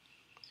leader.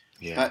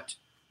 Yeah. But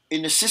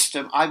in the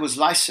system, I was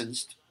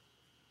licensed.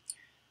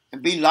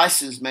 And being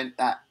licensed meant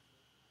that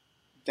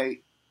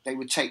they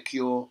would take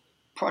your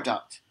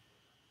product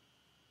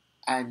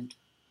and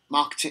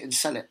market it and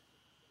sell it.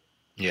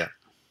 Yeah.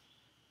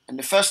 And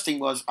the first thing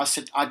was, I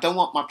said, I don't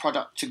want my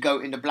product to go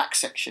in the black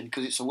section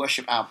because it's a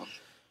worship album.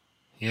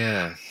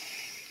 Yeah.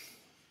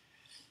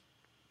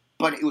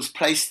 But it was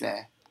placed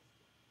there.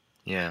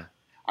 Yeah.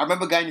 I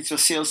remember going into a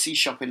CLC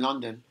shop in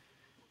London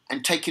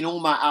and taking all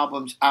my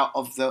albums out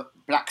of the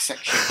black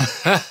section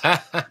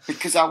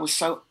because I was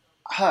so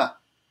hurt.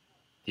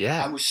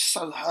 Yeah. I was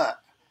so hurt.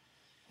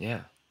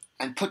 Yeah.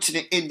 And putting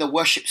it in the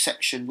worship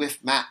section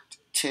with Matt,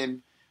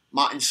 Tim,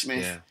 Martin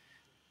Smith,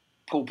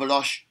 Paul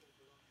Baloche.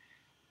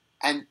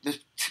 And the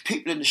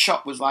people in the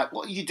shop was like,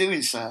 what are you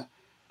doing, sir?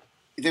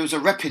 There was a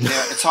rep in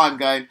there at the time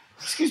going,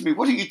 excuse me,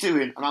 what are you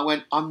doing? And I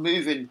went, I'm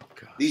moving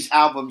these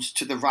albums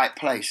to the right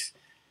place.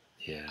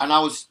 Yeah. And I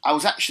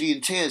was actually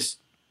in tears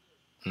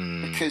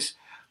because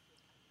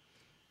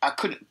I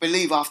couldn't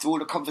believe after all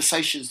the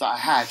conversations that I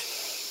had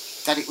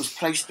that it was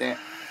placed there.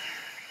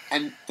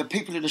 And the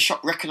people in the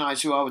shop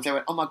recognised who I was. They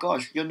went, oh my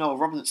gosh, you're Noel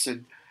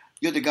Robinson.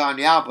 You're the guy on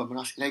the album.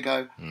 And they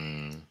go,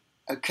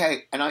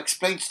 okay. And I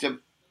explained to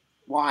them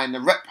why, and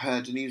the rep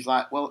heard, and he was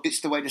like, well, it's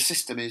the way the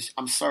system is.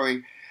 I'm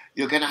sorry,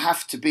 you're going to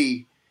have to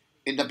be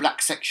in the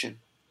black section.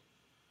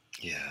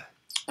 Yeah.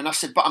 And I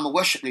said, but I'm a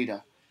worship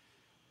leader.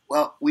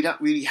 Well, we don't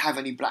really have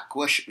any black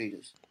worship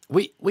leaders.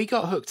 We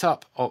got hooked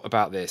up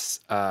about this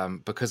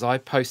because I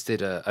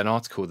posted an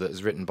article that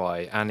was written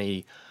by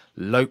Annie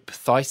Lope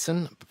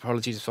Thyssen.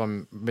 Apologies if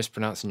I'm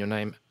mispronouncing your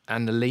name.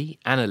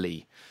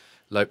 Annalie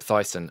Lope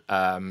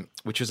Thyssen,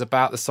 which was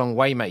about the song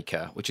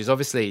Waymaker, which is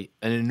obviously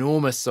an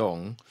enormous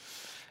song.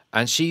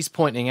 And she's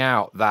pointing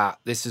out that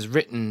this is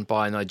written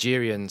by a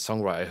Nigerian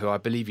songwriter who I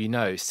believe you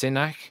know,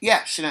 Sinak.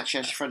 Yeah, Sinak,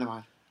 yes, a friend of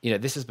mine.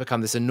 This has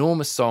become this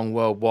enormous song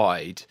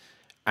worldwide,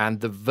 and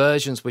the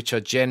versions which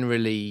are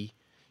generally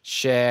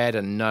shared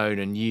and known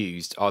and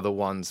used are the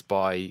ones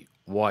by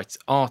white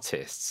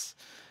artists.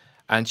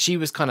 And she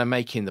was kind of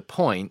making the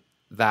point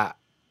that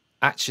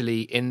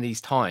actually in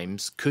these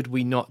times, could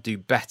we not do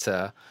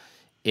better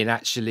in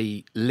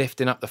actually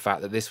lifting up the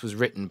fact that this was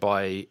written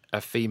by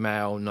a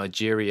female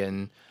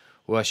Nigerian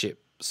worship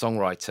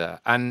songwriter?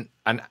 And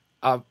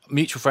our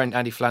mutual friend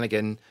Andy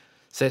Flanagan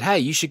said, hey,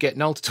 you should get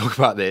Noel to talk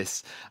about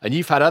this. And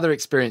you've had other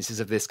experiences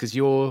of this because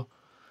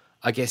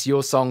I guess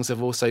your songs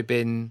have also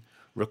been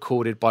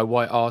recorded by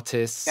white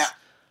artists.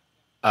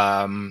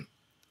 Yeah.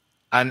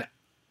 And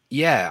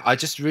yeah, I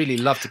just really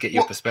love to get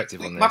your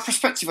perspective on this. My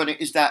perspective on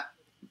it is that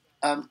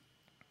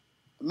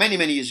many,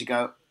 many years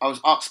ago, I was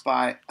asked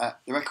by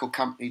the record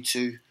company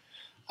to,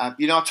 I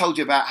told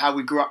you about how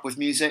we grew up with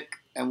music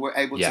and we're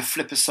able to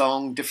flip a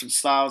song, different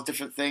styles,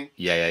 different thing.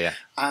 Yeah.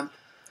 And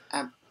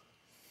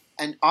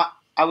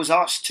I was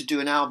asked to do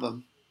an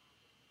album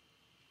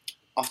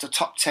of the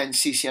top 10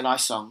 CCLI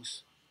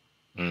songs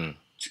to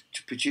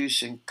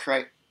produce and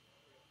create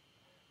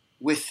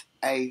with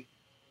a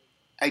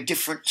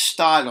different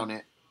style on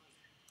it.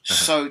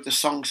 So the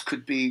songs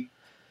could be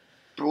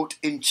brought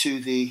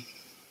into the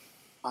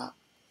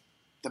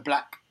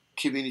black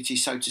community,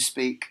 so to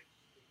speak,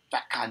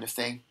 that kind of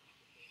thing.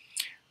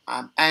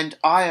 And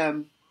I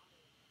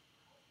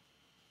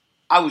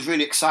was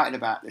really excited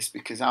about this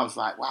because I was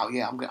like, wow,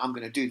 yeah, I'm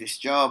going to do this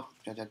job.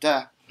 Da, da,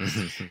 da.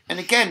 And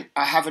again,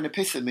 I have an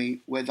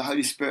epiphany where the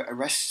Holy Spirit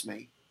arrests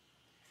me.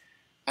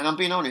 And I'm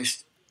being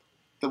honest,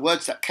 the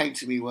words that came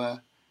to me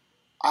were,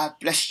 I have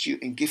blessed you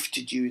and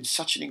gifted you in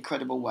such an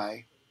incredible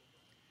way.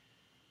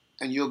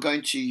 And you're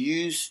going to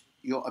use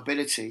your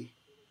ability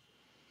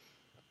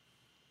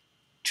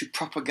to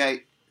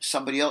propagate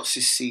somebody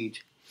else's seed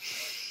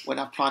when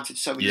I've planted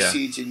so many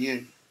seeds in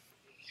you.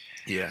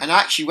 Yeah. And I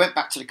actually went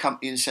back to the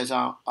company and says,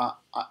 I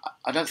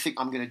don't think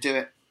I'm going to do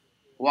it.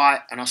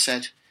 Why? And I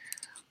said,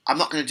 I'm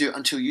not going to do it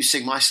until you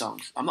sing my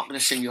songs. I'm not going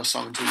to sing your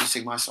song until you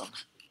sing my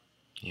songs.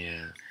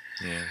 Yeah.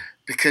 Yeah.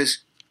 Because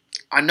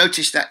I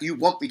noticed that you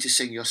want me to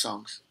sing your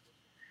songs.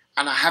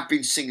 And I have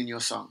been singing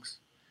your songs.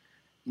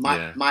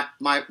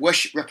 My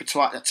worship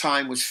repertoire at that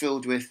time was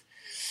filled with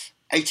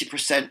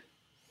 80%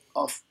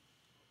 of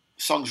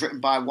songs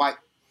written by white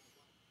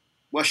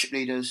worship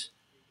leaders.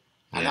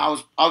 And I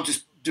was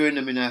just doing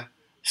them in a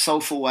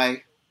soulful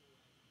way.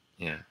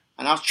 Yeah.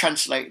 And I was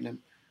translating them.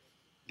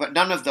 But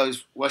none of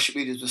those worship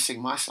leaders would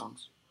sing my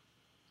songs.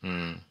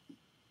 Mm.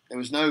 There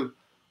was no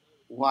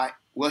white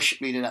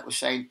worship leader that was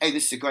saying, hey,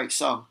 this is a great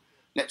song,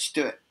 let's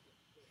do it.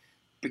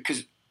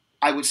 Because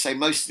I would say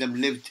most of them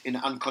lived in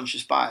an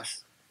unconscious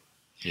bias.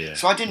 Yeah.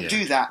 So I didn't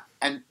do that,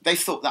 and they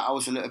thought that I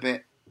was a little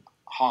bit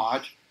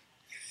hard,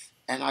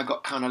 and I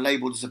got kind of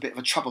labelled as a bit of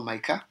a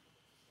troublemaker.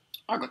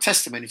 I got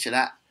testimony to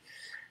that,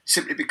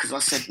 simply because I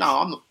said,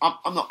 no,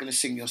 I'm not going to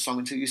sing your song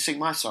until you sing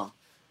my song.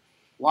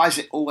 Why is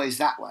it always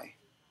that way?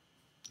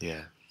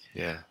 Yeah,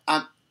 yeah.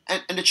 And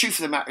the truth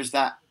of the matter is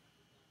that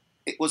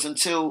it was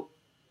until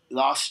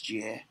last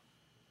year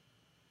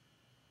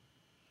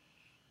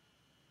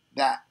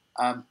that,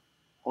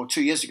 or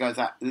 2 years ago,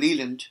 that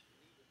Leland,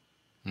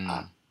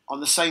 on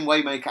the same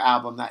Waymaker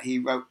album that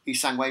he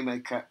sang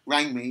Waymaker,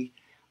 rang me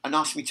and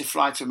asked me to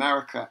fly to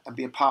America and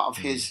be a part of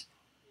his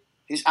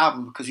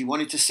album because he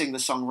wanted to sing the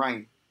song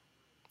Rain.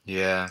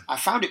 Yeah. I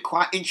found it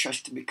quite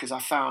interesting because I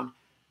found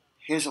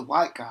here's a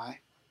white guy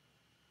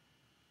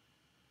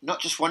not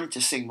just wanting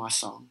to sing my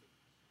song,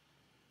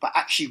 but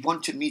actually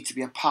wanted me to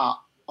be a part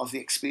of the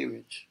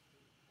experience.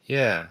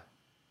 Yeah.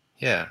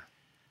 Yeah.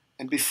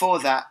 And before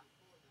that,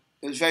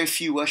 there was very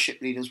few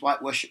worship leaders,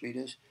 white worship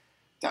leaders,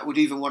 that would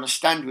even want to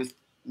stand with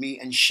me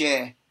and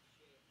share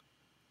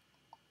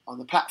on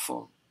the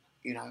platform.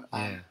 You know,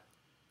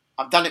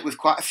 I've done it with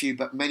quite a few,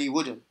 but many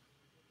wouldn't.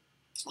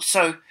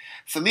 So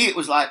for me, it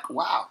was like,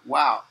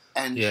 wow.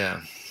 And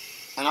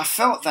I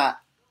felt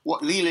that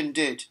what Leland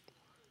did,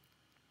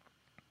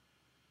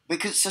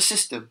 because it's a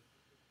system,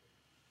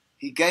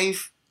 he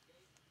gave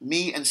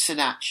me and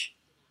Sinach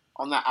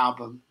on that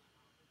album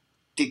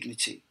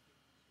dignity.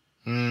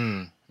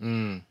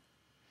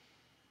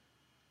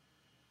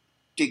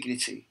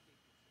 Dignity.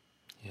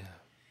 Yeah.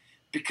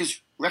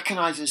 Because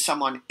recognizing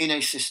someone in a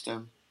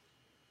system,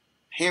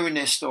 hearing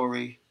their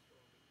story,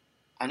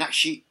 and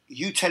actually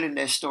you telling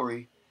their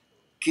story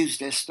gives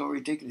their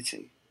story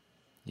dignity.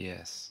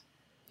 Yes.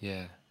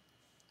 Yeah.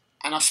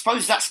 And I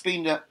suppose that's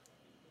been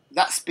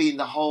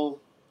the whole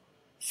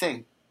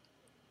thing.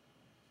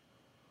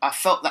 I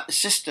felt that the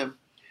system,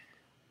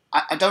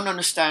 I don't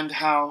understand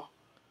how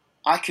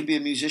I can be a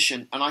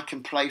musician and I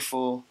can play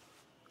for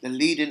the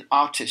leading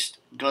artist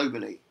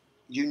globally.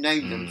 You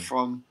name them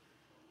from,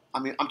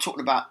 I'm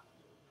talking about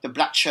the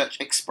Black Church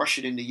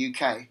expression in the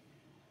UK.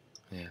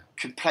 Yeah.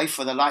 Can play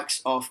for the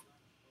likes of,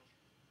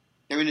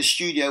 they're in the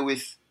studio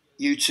with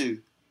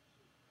U2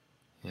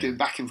 doing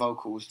backing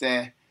vocals.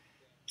 They're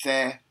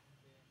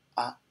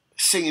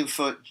singing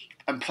for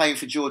and playing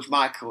for George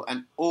Michael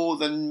and all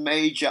the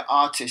major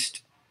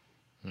artists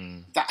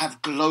that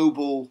have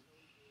global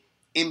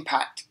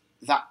impact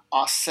that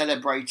are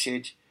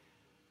celebrated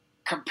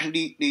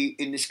completely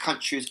in this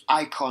country as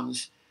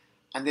icons.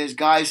 And there's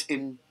guys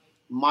in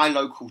my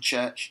local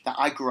church that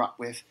I grew up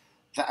with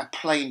that are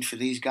playing for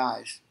these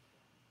guys.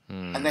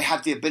 And they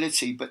have the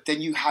ability, but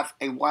then you have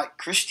a white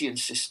Christian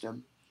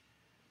system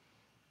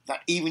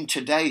that even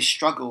today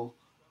struggle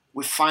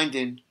with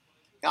finding.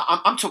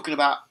 I'm talking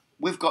about,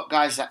 we've got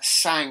guys that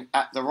sang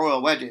at the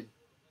royal wedding.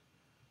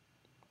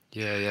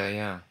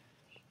 Yeah.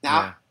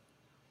 Now,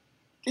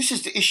 this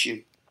is the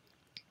issue.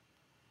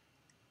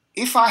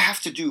 If I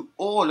have to do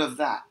all of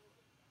that,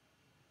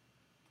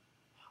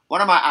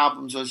 one of my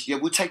albums was,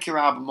 we'll take your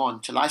album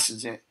on to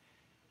license it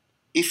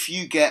if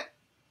you get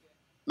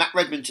Matt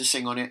Redman to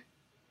sing on it,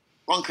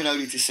 Ron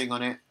Canoli to sing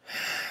on it,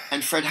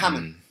 and Fred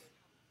Hammond.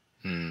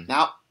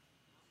 Now,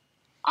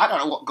 I don't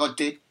know what God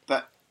did,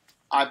 but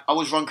I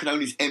was Ron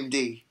Canoli's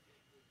MD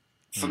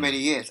for many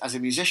years as a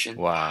musician.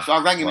 Wow. So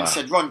I rang him and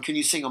said, Ron, can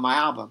you sing on my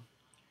album?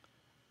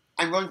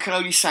 And Ron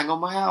Canoli sang on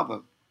my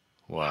album.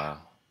 Wow.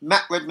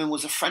 Matt Redman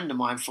was a friend of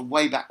mine from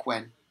way back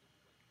when.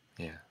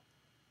 Yeah.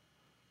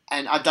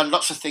 And I'd done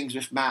lots of things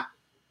with Matt,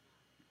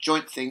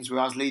 joint things where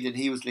I was leading,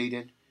 he was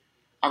leading.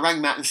 I rang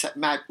Matt and said,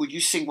 Matt, would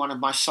you sing one of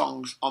my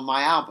songs on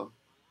my album?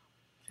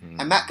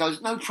 And Matt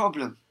goes, no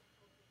problem.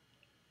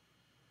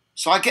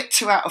 So I get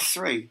 2 out of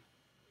 3.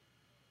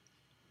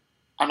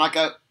 And I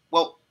go,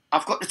 well,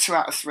 I've got the 2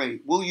 out of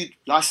 3. Will you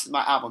license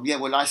my album? Yeah,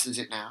 we'll license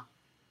it now.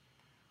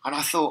 And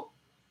I thought,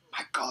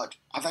 my God,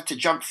 I've had to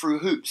jump through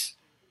hoops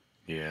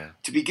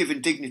to be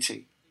given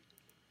dignity.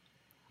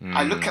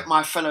 I look at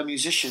my fellow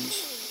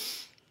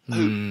musicians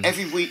who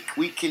every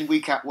week in,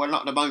 week out, well,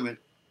 not at the moment,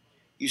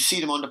 you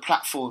see them on the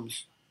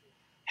platforms,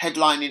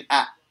 headlining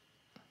at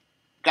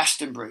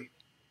Glastonbury,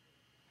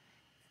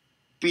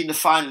 being the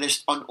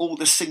finalist on all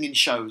the singing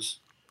shows.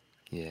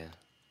 Yeah.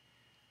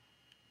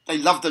 They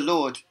love the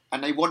Lord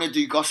and they want to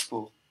do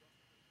gospel.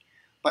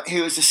 But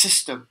here is a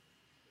system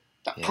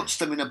that puts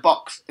them in a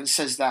box and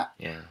says that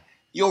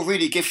you're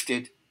really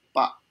gifted,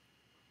 but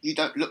you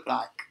don't look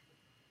like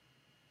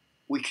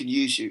we can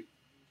use you.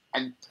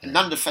 And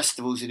none of the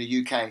festivals in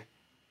the UK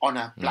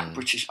honour black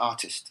British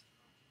artists.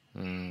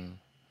 None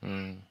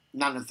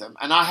of them.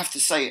 And I have to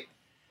say it,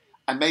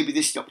 and maybe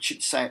this is the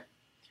opportunity to say it.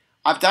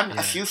 I've done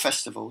a few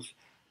festivals,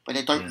 but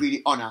they don't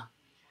really honour,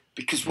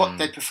 because what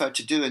they prefer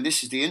to do, and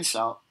this is the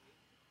insult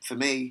for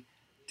me,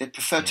 they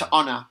prefer to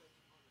honour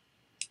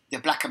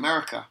their Black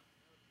America,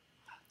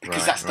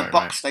 because that's the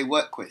box they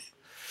work with.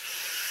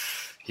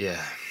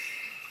 Yeah.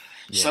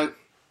 So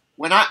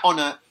when I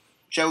honour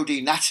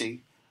Geraldine Latty,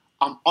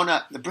 I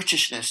honour the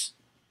Britishness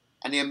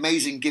and the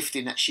amazing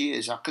gifting that she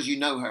is, because you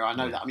know her. I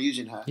know that I'm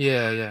using her.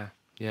 Yeah.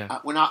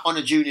 When I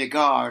honour Junior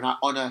Garr and I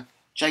honour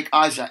Jake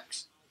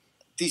Isaacs,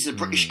 these are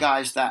British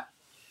guys that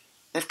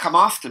they've come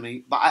after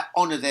me, but I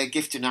honour their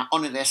gifting, I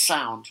honour their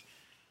sound,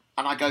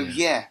 and I go,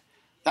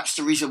 that's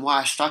the reason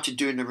why I started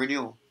doing the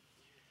renewal,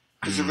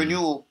 because the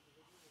renewal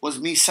was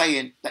me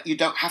saying that you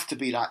don't have to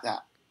be like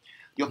that.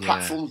 Your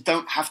platforms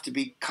don't have to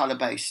be colour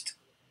based.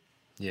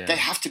 They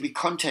have to be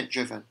content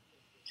driven.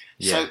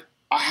 So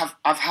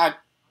I've had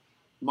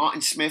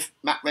Martin Smith,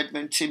 Matt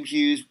Redman, Tim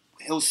Hughes,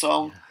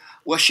 Hillsong,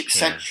 Worship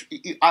Central.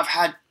 I've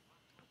had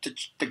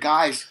the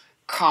guys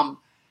come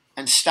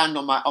and stand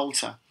on my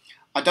altar.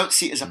 I don't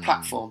see it as a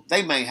platform.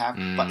 They may have,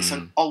 but it's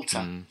an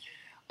altar.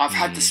 I've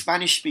had the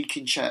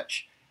Spanish-speaking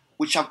church,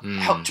 which I've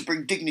helped to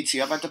bring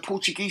dignity. I've had the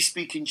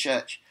Portuguese-speaking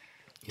church,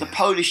 the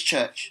Polish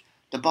church,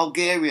 the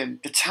Bulgarian,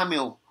 the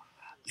Tamil,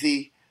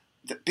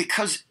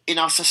 because in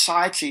our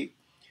society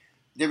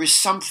there is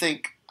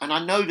something, and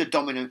I know the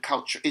dominant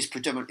culture is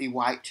predominantly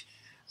white,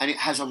 and it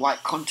has a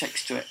white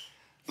context to it,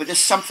 but there's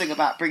something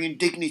about bringing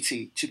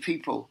dignity to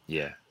people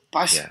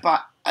by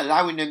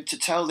allowing them to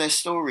tell their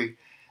story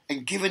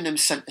and giving them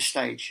centre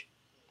stage.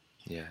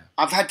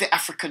 I've had the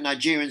African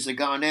Nigerians, the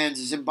Ghanaians,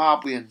 the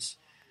Zimbabweans,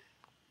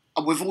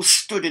 and we've all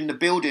stood in the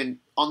building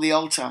on the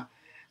altar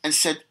and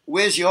said,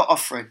 where's your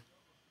offering?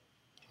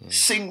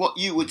 Sing what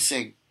you would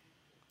sing.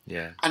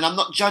 And I'm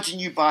not judging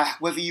you by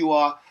whether you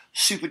are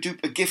super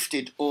duper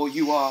gifted or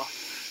you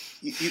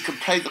can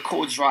play the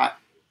chords right.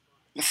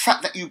 The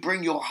fact that you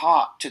bring your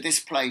heart to this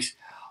place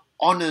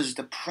honours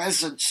the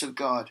presence of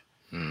God.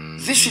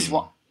 This is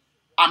what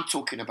I'm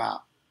talking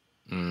about.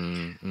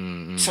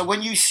 So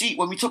when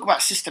we talk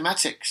about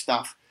systematic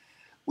stuff,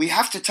 we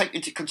have to take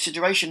into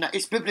consideration that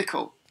it's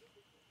biblical.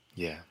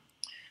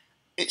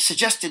 It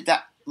suggested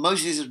that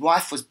Moses'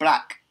 wife was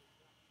black,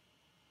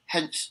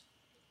 hence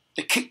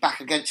the kickback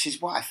against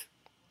his wife.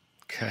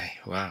 Okay,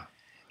 wow.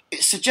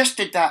 It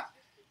suggested that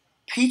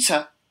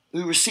Peter,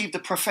 who received the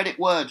prophetic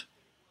word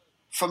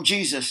from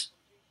Jesus,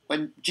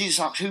 when Jesus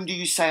asked, whom do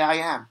you say I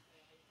am?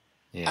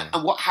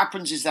 And what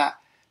happens is that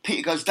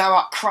Peter goes, thou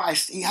art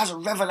Christ. He has a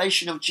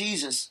revelation of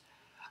Jesus,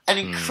 an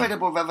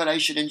incredible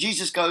revelation. And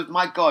Jesus goes,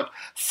 my God,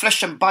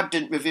 flesh and blood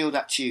didn't reveal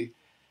that to you.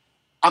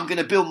 I'm going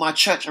to build my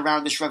church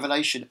around this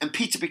revelation. And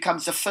Peter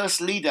becomes the first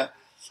leader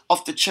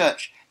of the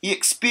church. He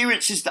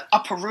experiences the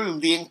upper room,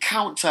 the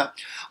encounter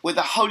where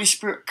the Holy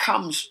Spirit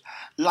comes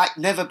like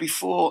never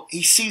before.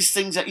 He sees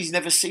things that he's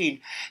never seen.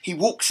 He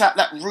walks out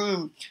that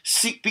room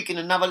speaking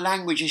another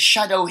language. His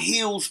shadow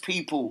heals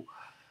people.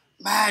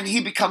 Man,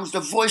 he becomes the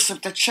voice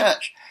of the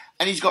church,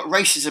 and he's got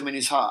racism in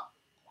his heart.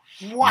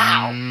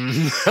 Wow.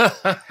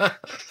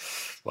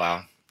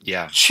 Wow.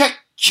 Yeah.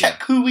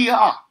 Check who we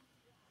are.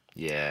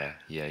 Yeah.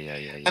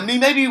 I mean,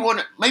 maybe we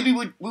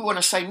want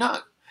to say no,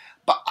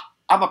 but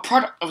I'm a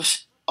product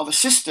of a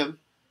system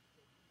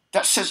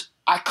that says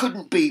I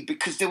couldn't be,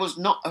 because there was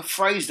not a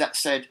phrase that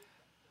said,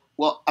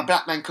 well, a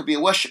black man could be a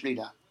worship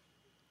leader.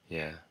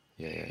 Yeah.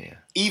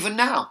 Even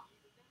now.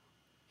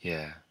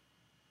 Yeah.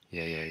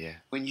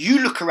 When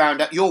you look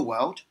around at your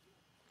world,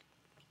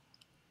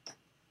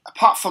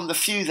 apart from the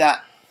few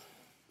that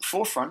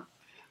forefront,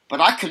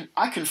 but I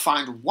can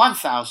find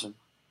 1,000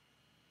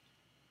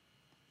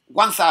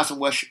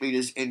 worship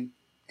leaders in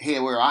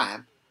here where I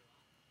am,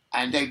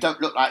 and they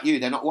don't look like you.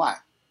 They're not white.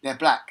 They're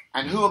black.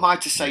 And who am I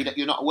to say that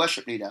you're not a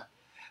worship leader?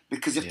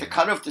 Because if the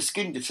colour of the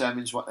skin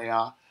determines what they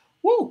are,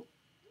 woo.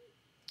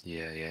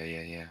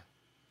 Yeah.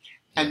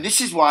 And this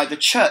is why the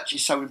church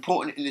is so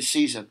important in this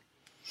season.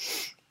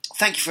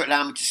 Thank you for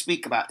allowing me to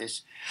speak about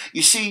this.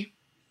 You see,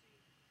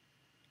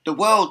 the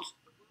world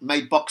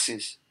made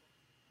boxes.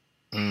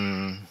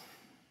 And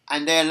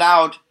they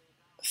allowed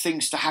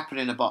things to happen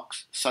in a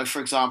box. So,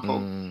 for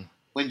example,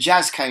 when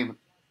jazz came,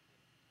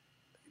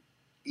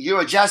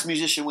 you're a jazz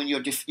musician when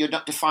you're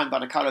not defined by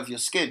the colour of your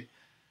skin.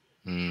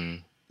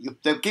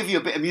 They'll give you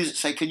a bit of music,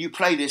 say, can you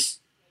play this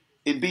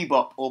in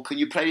bebop, or can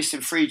you play this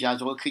in free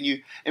jazz, or can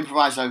you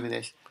improvise over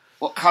this?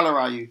 What colour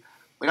are you?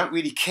 We don't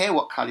really care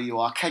what colour you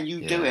are. Can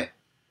you do it?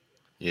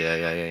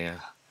 Yeah.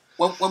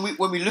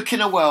 When we look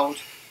in a world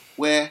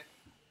where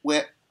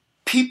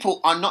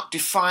people are not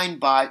defined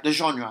by the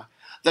genre,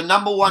 the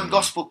number one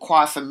gospel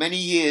choir for many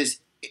years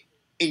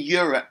in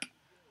Europe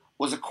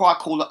was a choir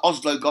called the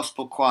Oslo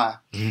Gospel Choir.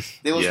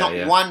 There was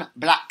not one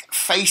black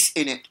face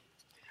in it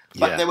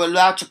but they were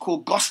allowed to call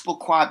gospel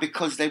choir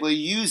because they were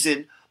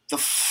using the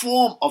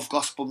form of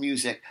gospel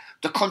music,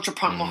 the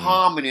contrapuntal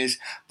harmonies,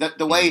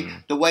 the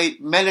way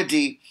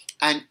melody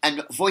and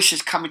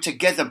voices coming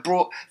together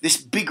brought this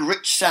big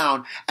rich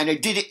sound, and they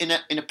did it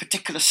in a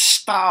particular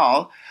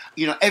style.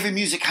 You know, every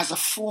music has a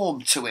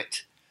form to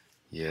it.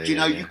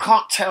 You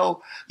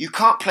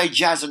can't play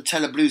jazz and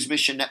tell a blues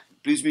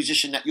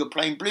musician that you're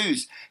playing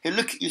blues. He'll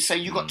look at you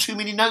saying you've got too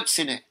many notes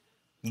in it.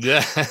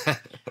 Yeah.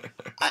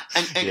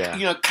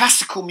 and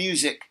classical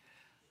music,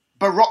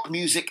 Baroque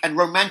music and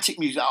romantic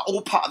music are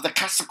all part of the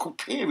classical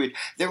period.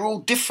 They're all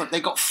different. They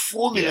got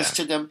formulas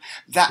to them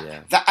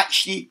that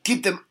actually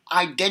give them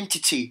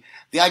identity.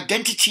 The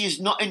identity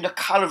is not in the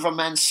colour of a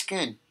man's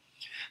skin.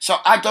 So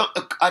I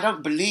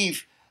don't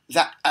believe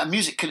that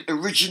music can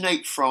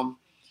originate from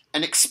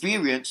an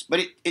experience,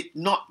 but it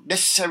not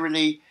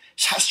necessarily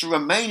has to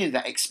remain in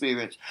that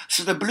experience.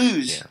 So the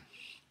blues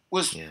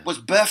was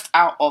birthed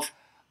out of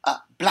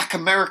Black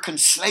American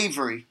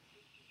slavery.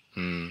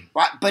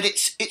 Right, but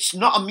it's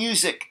not a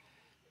music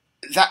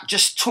that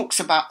just talks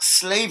about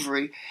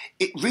slavery.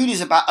 It really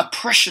is about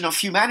oppression of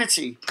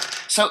humanity.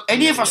 So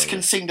any of us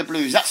can sing the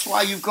blues. That's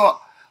why you've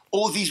got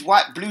all these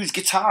white blues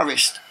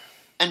guitarists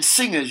and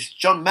singers,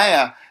 John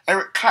Mayer,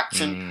 Eric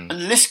Clapton, and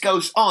the list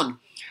goes on.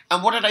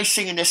 And what are they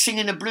singing? They're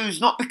singing the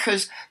blues not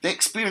because they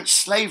experienced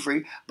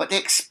slavery, but they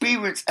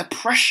experienced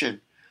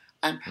oppression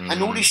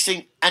and all these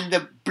things. And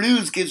the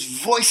blues gives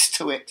voice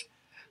to it.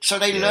 So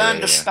they learn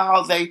the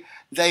style. They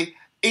they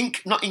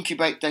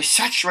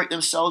saturate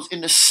themselves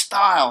in the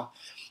style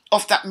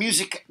of that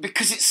music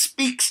because it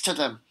speaks to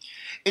them.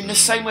 In the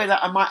same way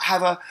that I might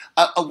have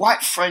a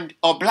white friend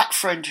or black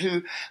friend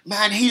who,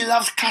 man, he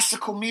loves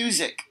classical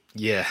music.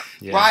 Yeah.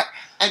 Right?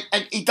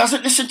 And he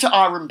doesn't listen to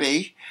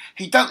R&B.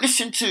 He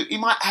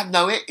might have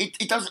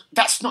it doesn't,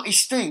 that's not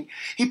his thing.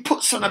 He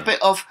puts on a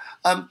bit of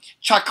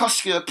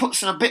Tchaikovsky, or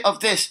puts on a bit of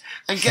this,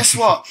 and guess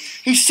what?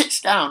 He sits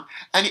down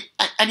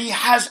and he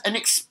has an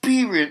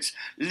experience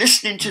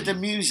listening to the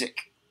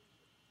music.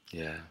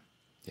 Yeah.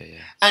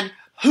 And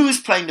who's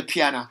playing the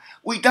piano?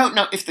 We don't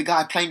know if the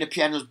guy playing the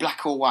piano is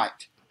black or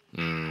white.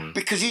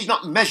 Because he's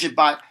not measured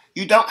by,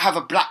 you don't have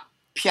a black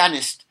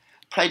pianist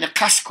playing a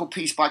classical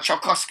piece by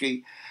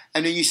Tchaikovsky,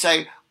 and then you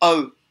say,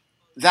 oh,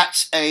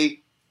 that's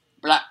a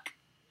black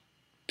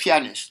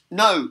pianist.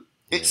 No,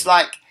 it's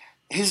like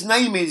his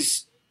name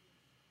is,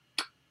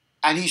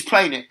 and he's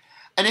playing it.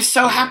 And it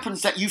so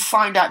happens that you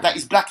find out that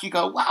he's black, you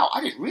go, wow,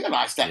 I didn't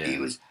realise that he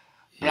was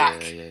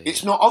black.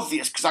 It's not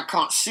obvious because I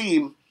can't see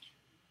him.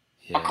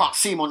 I can't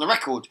see him on the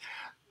record.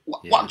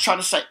 What I'm trying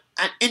to say,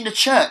 and in the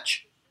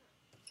church,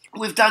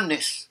 we've done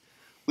this.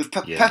 We've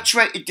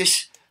perpetuated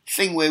this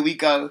thing where we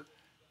go,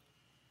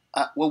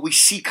 we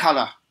see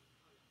colour.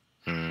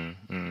 And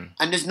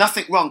there's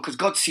nothing wrong because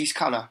God sees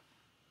colour.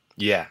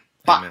 Yeah.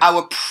 But Amen.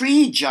 our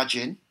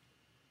prejudging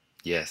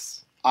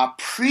takes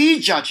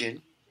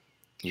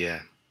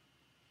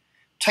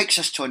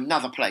us to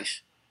another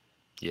place.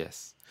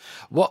 Yes.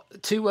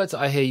 What two words that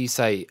I hear you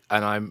say,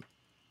 and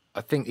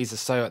I think these are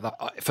so,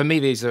 for me,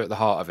 these are at the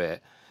heart of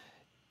it.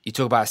 You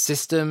talk about a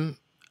system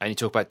and you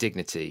talk about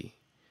dignity.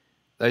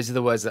 Those are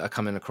the words that are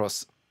coming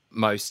across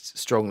most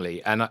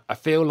strongly. And I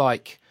feel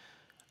like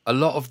a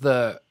lot of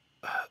the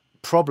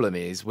problem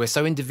is we're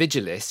so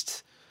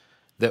individualist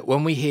that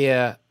when we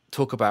hear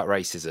talk about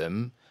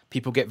racism,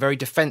 people get very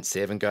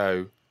defensive and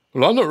go,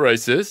 well, I'm not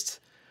racist,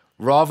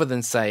 rather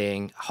than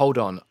saying, hold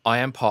on, I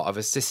am part of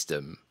a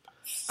system.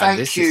 And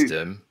this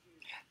system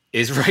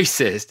is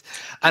racist.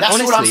 And that's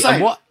honestly, what I'm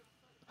saying.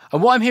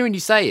 And what I'm hearing you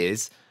say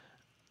is,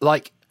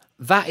 like,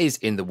 that is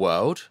in the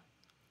world.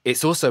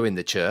 It's also in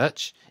the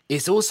church.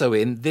 It's also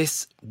in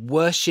this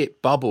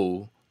worship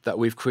bubble that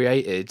we've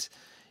created.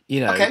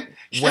 You know, okay,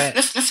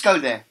 let's go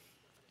there.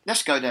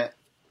 Let's go there.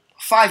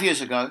 5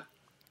 years ago,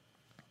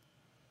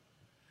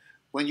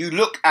 when you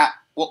look at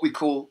what we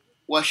call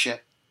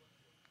worship,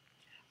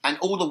 and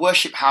all the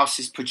worship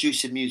houses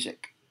producing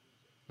music,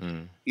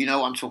 you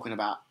know what I'm talking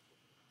about.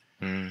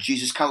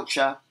 Jesus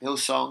Culture,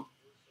 Hillsong,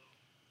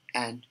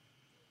 and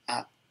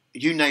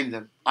you name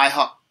them.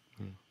 IHOP,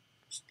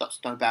 that's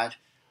no bad.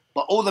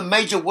 But all the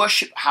major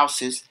worship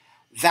houses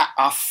that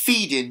are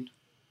feeding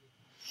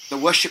the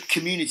worship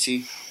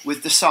community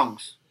with the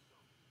songs.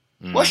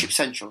 Worship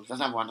Central, there's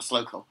another one that's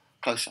local,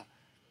 closer.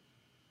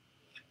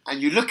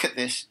 And you look at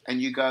this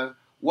and you go,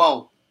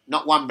 whoa,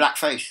 not one black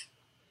face.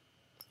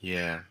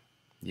 Yeah.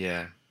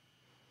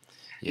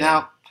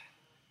 Now,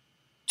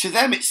 to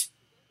them it's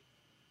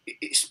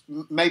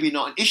maybe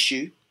not an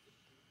issue.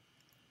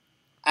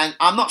 And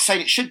I'm not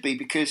saying it should be,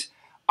 because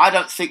I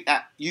don't think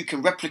that you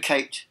can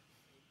replicate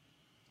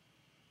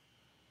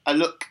a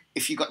look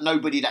if you've got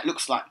nobody that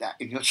looks like that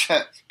in your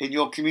church, in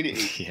your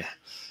community.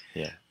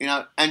 Yeah. You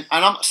know, and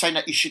I'm not saying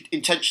that you should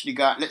intentionally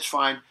go out, let's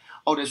find,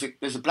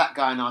 there's a black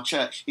guy in our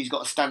church, he's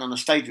got to stand on the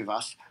stage with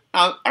us.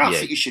 No, I don't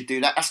think you should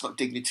do that. That's not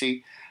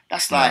dignity.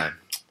 That's like,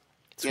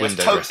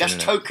 that's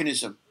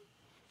tokenism.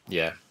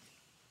 Yeah.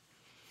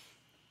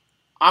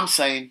 I'm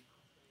saying,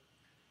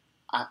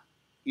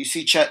 you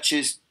see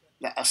churches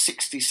that are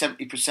 60,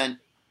 70%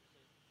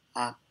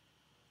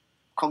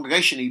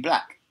 congregationally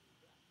black,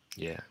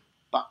 Yeah.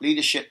 but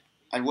leadership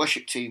and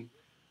worship team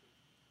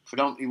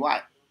predominantly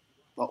white,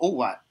 but all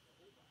white.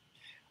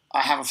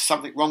 I have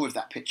something wrong with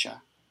that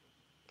picture.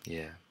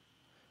 Yeah.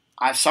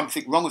 I have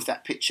something wrong with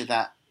that picture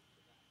that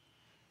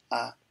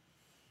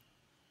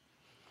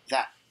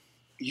that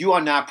you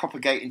are now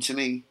propagating to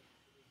me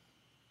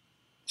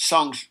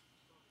songs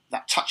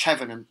that touch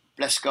heaven and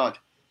bless God,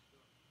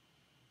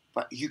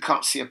 but you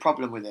can't see a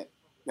problem with it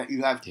that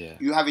you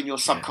have in your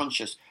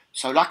subconscious.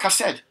 So, like I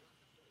said,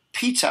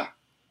 Peter,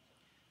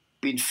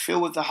 being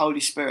filled with the Holy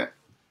Spirit,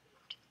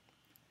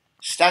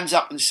 stands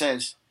up and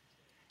says,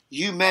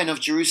 "You men of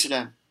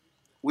Jerusalem,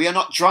 we are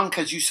not drunk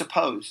as you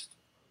supposed,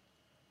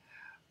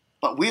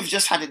 but we've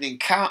just had an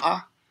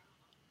encounter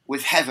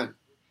with heaven.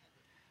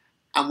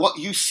 And what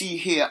you see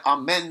here are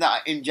men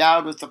that are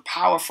endowed with the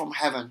power from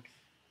heaven.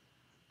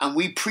 And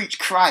we preach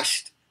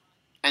Christ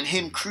and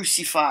him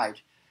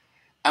crucified.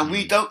 And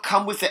we don't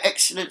come with the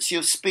excellency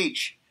of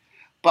speech,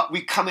 but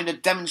we come in a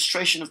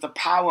demonstration of the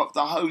power of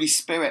the Holy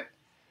Spirit.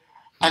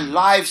 And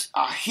lives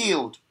are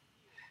healed.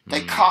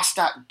 They cast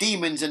out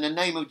demons in the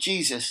name of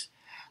Jesus."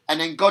 And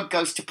then God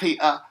goes to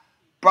Peter,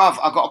 "Bruv,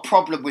 I got a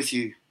problem with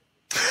you."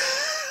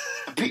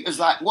 And Peter's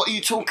like, "What are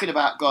you talking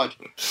about, God?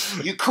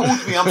 You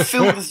called me. I'm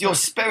filled with your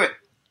spirit.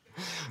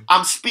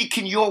 I'm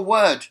speaking your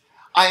word.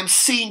 I am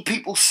seeing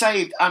people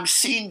saved. I'm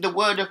seeing the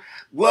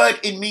word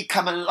in me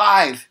come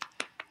alive.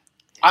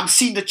 I'm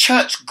seeing the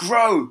church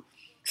grow.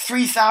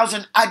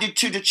 3,000 added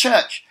to the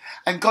church."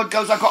 And God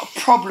goes, "I got a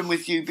problem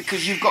with you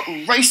because you've got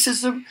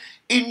racism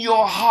in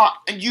your heart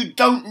and you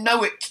don't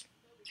know it.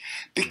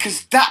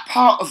 Because that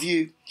part of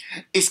you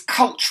is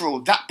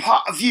cultural. That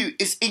part of you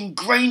is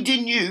ingrained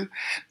in you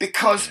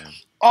because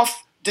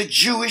of the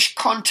Jewish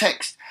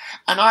context.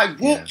 And I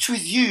walked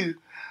with you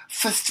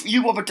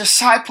you were the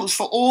disciples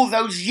for all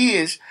those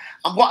years.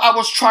 And what I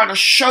was trying to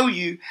show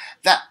you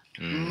that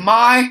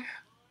my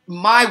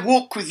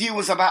walk with you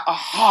was about a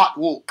heart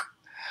walk,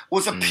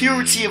 was a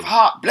purity of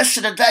heart.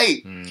 Blessed are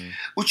they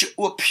which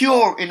were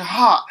pure in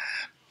heart."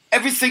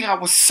 Everything I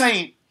was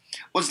saying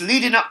was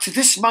leading up to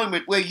this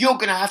moment where you're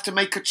going to have to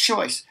make a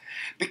choice,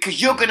 because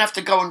you're going to have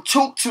to go and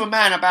talk to a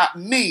man about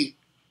me,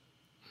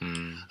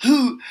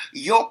 who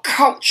your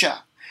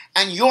culture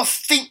and your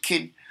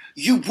thinking,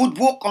 you would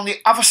walk on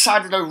the other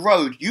side of the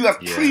road. You have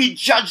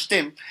prejudged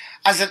him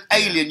as an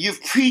alien.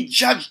 You've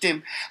prejudged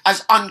him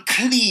as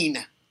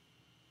unclean.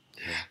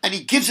 And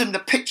he gives him the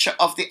picture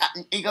of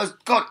he goes,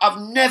 "God, I've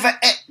never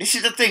ate," this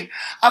is the thing,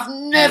 I've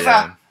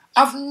never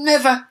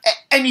ate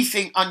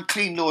anything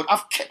unclean, Lord.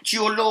 I've kept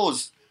your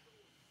laws.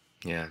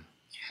 Yeah.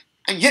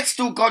 And yet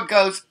still God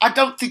goes, "I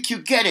don't think you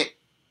get it."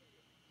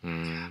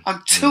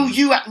 Until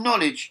you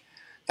acknowledge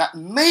that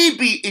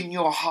maybe in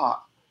your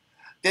heart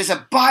there's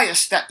a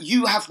bias that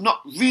you have not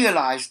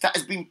realized that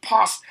has been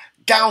passed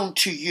down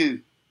to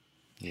you.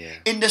 Yeah.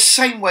 In the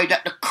same way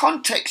that the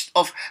context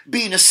of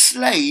being a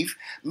slave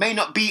may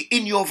not be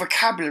in your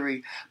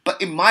vocabulary, but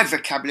in my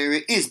vocabulary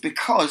it is,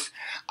 because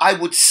I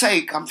would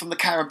say I'm from the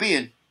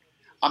Caribbean.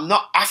 I'm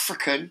not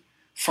African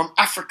from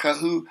Africa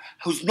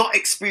who's not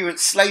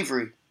experienced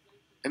slavery.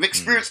 I've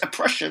experienced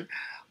oppression,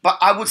 but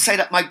I would say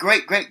that my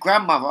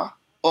great-great-grandmother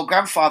or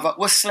grandfather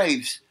were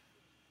slaves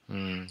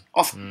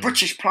of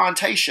British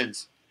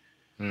plantations.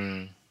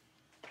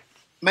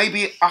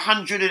 Maybe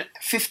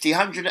 150,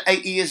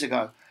 180 years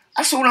ago.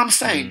 That's all I'm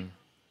saying.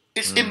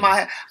 It's in my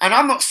head. And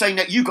I'm not saying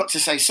that you got to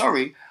say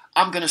sorry.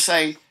 I'm going to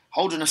say,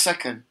 hold on a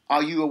second.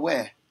 Are you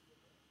aware?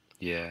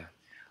 Yeah.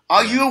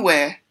 Are you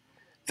aware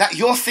that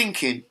your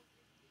thinking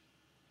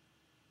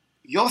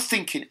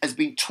has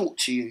been taught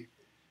to you?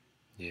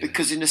 Yeah.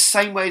 Because in the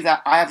same way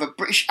that I have a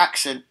British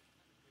accent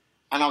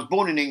and I was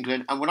born in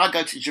England, and when I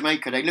go to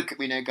Jamaica, they look at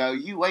me and they go,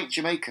 "You ain't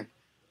Jamaican."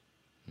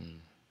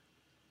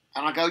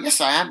 And I go, "Yes,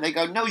 I am." They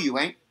go, "No, you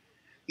ain't.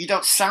 You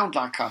don't sound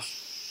like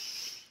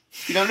us.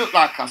 You don't look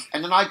like us."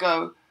 And then I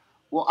go,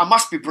 "Well, I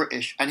must be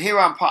British." And here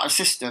I'm part of a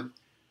system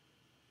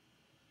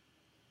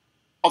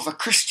of a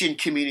Christian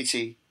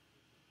community.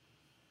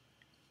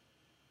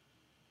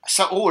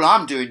 So all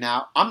I'm doing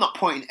now, I'm not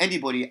pointing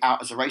anybody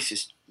out as a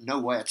racist. No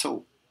way at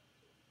all.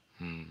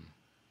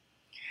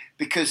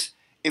 Because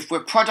if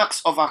we're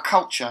products of our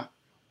culture,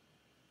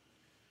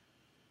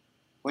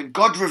 when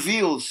God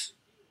reveals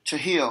to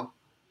heal,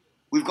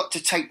 we've got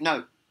to take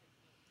note.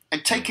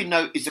 And taking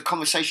note is the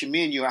conversation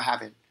me and you are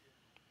having.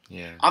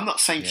 Yeah. I'm not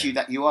saying to you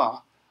that you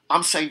are.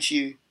 I'm saying to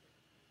you,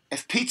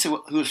 if Peter,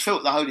 who was filled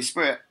with the Holy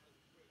Spirit,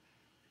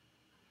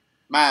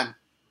 man,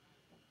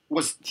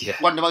 was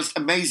one of the most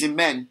amazing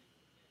men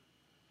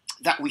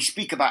that we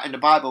speak about in the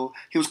Bible.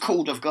 He was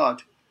called of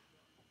God,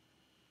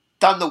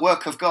 done the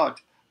work of God,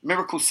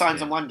 miracles,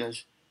 signs and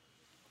wonders.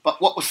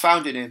 But what was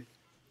found in him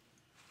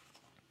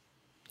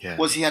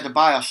was he had a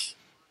bias.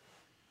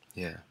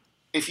 Yeah.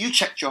 If you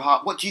checked your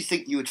heart, what do you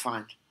think you would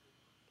find?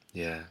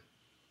 Yeah,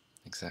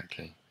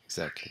 exactly.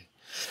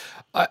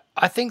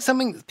 I think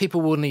something that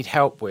people will need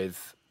help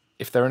with,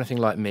 if they're anything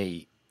like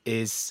me,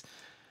 is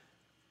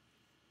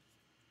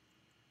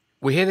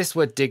we hear this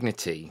word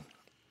dignity,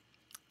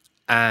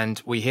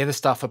 and we hear the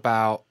stuff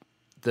about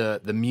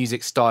the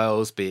music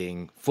styles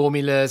being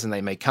formulas, and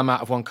they may come out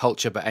of one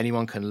culture, but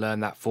anyone can learn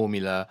that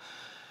formula.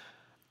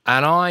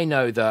 And I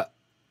know that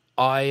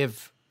I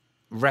have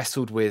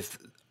wrestled with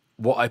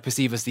what I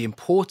perceive as the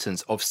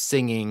importance of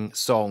singing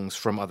songs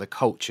from other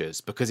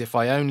cultures, because if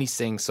I only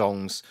sing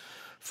songs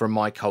from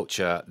my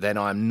culture, then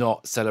I'm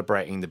not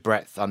celebrating the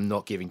breadth, I'm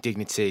not giving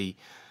dignity,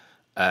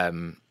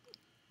 to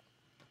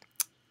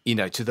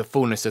the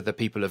fullness of the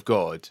people of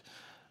God.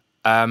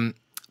 But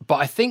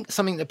I think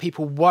something that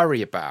people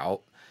worry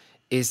about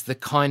is the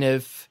kind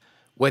of,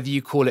 whether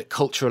you call it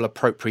cultural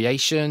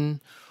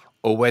appropriation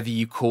or whether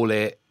you call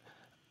it,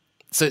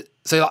 someone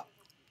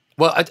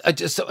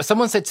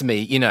said to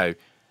me,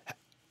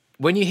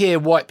 when you hear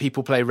white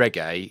people play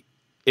reggae,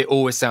 it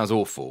always sounds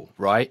awful,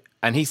 right?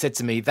 And he said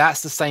to me,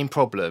 that's the same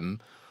problem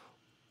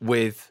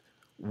with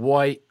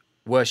white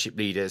worship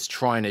leaders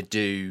trying to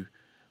do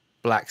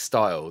black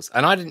styles.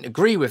 And I didn't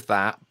agree with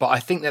that, but I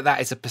think that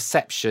is a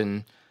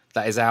perception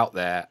that is out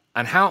there.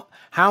 And how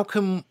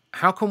can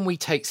we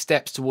take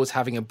steps towards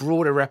having a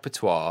broader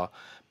repertoire,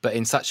 but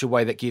in such a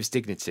way that gives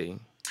dignity?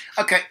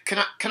 Okay,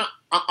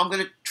 I'm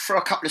going to throw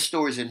a couple of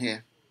stories in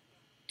here.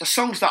 The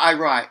songs that I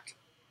write,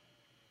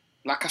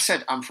 like I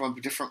said, I'm from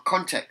a different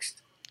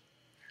context.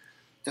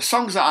 The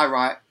songs that I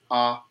write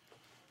are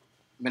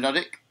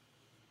melodic.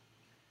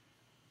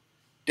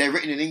 They're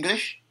written in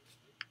English.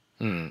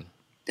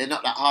 They're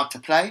not that hard to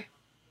play.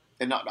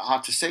 They're not that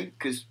hard to sing,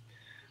 because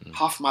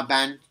half my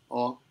band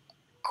or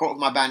a quarter of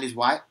my band is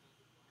white.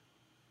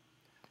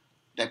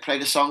 They play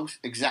the songs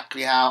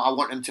exactly how I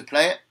want them to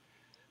play it.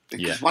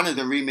 Because one of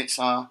the remits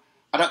are,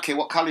 I don't care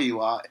what colour you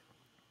are,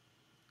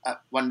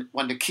 when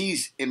the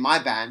keys in my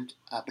band,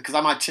 because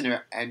I'm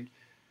itinerant and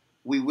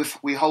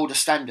we hold a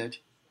standard,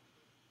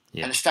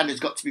 and the standard's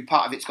got to be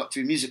part of it's got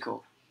to be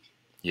musical.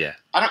 Yeah.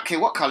 I don't care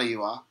what colour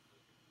you are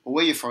or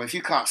where you're from. If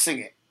you can't sing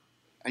it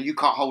and you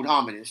can't hold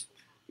harmonies,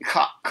 you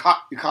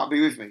can't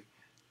be with me.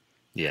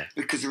 Yeah.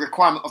 Because the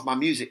requirement of my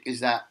music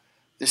is that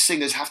the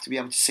singers have to be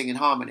able to sing in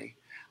harmony.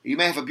 You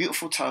may have a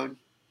beautiful tone,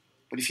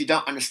 but if you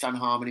don't understand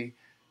harmony,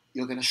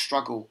 you're going to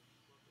struggle.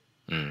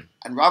 And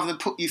rather than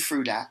put you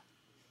through that,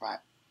 right?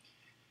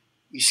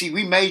 You see,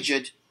 we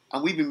majored,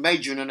 and we've been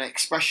majoring on an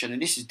expression,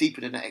 and this is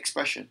deeper than that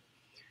expression.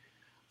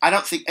 I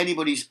don't think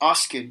anybody's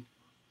asking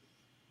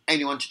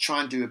anyone to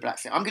try and do a black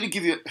thing. I'm going to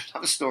give you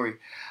another story.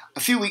 A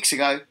few months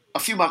ago,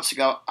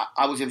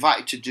 I was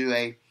invited to do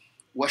a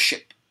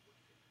worship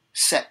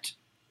set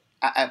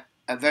at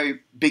a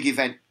very big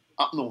event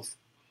up north.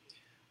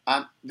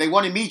 They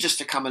wanted me just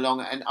to come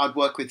along and I'd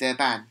work with their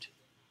band.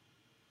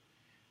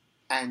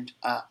 And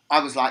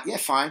I was like, yeah,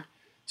 fine.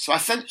 So I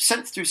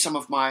sent through some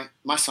of my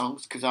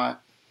songs, because I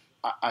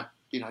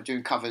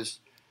doing covers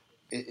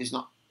is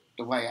not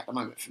the way at the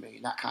moment for me,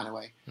 in that kind of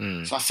way.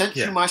 So I sent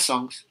through my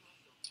songs,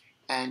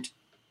 and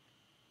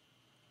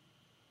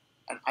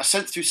I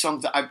sent through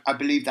songs that I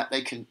believe that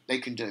they can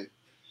do.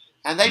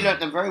 And they learnt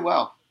them very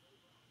well.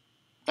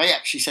 They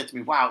actually said to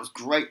me, wow, it was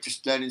great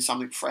just learning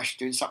something fresh,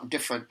 doing something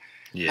different.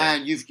 Yeah.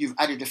 And you've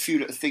added a few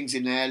little things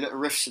in there, little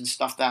riffs and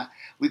stuff that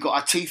we got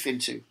our teeth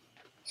into.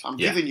 So I'm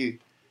giving you,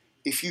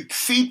 if you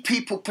feed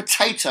people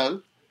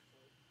potato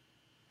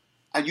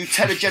and you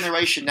tell a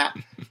generation that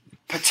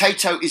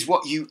potato is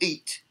what you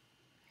eat,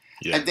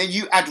 and then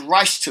you add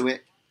rice to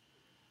it,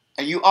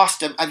 and you ask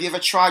them, have you ever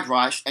tried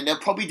rice? And they'll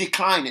probably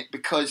decline it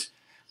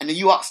and then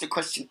you ask the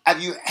question,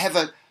 have you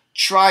ever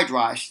tried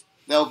rice?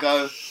 They'll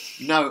go,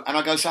 no. And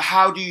I go, so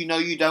how do you know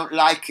you don't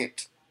like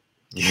it?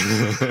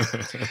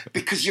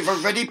 Because you've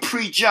already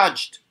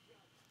prejudged.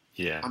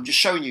 Yeah. I'm just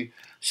showing you.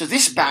 So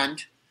this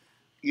band,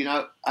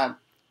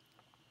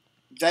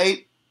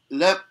 they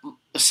learnt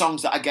the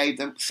songs that I gave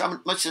them.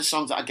 Most of the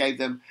songs that I gave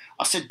them,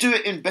 I said, do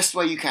it in the best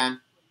way you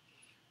can.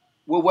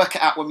 We'll work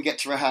it out when we get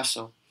to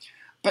rehearsal.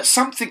 But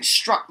something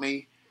struck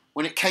me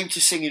when it came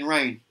to singing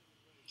Rain.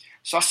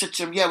 So I said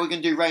to them, yeah, we're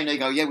going to do Rain. They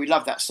go, yeah, we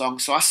love that song.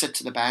 So I said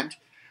to the band,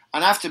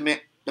 and I have to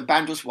admit, the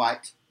band was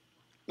white.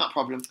 Not a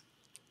problem.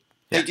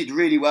 They did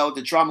really well.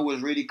 The drummer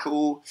was really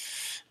cool.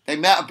 They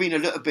might have been a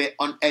little bit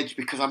on edge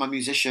because I'm a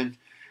musician,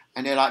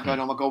 and they're like going,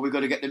 "Oh my God, we've got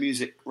to get the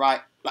music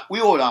right." Like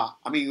we all are.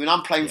 I mean, when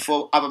I'm playing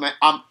for other men,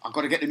 I've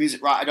got to get the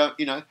music right. I don't,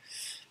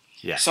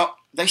 Yeah. So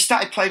they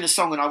started playing the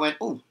song, and I went,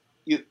 "Oh,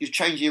 you've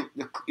changed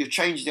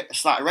a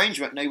slight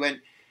arrangement." And they went,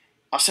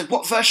 I said,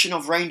 "What version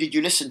of Rain did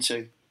you listen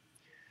to?"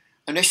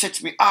 And they said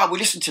to me, we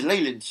listened to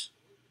Leland's.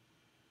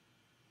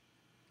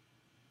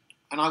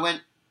 And I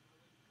went,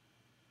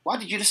 "Why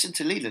did you listen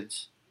to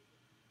Leland's?"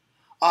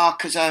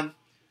 Because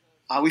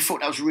we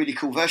thought that was a really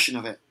cool version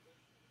of it.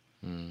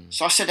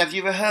 So I said, "Have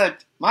you ever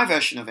heard my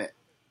version of it?"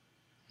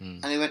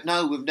 And they went,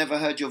 "No, we've never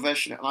heard your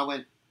version of it." And I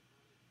went,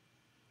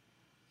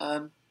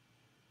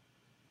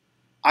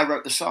 "I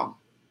wrote the song."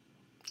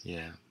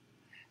 Yeah.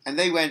 And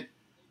they went,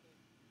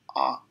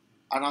 and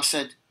I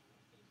said,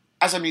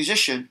 "As a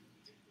musician,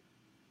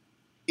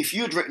 if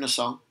you had written a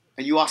song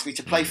and you asked me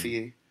to play for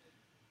you,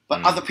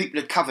 but other people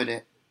had covered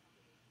it,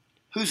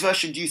 whose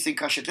version do you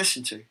think I should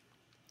listen to?"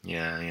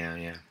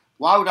 Yeah.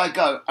 Why would I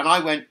go? And I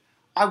went,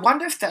 I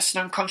wonder if that's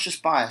an unconscious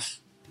bias.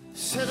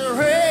 Said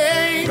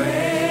rain,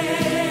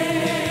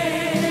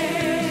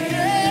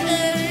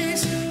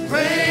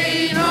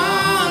 rain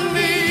on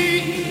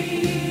me.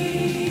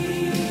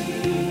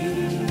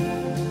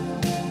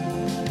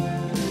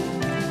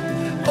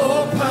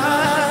 Open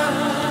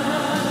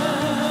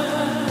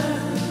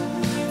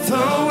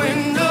the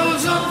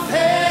windows of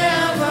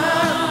heaven.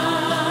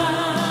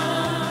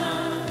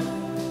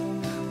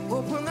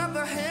 Open up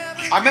the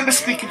heaven. I remember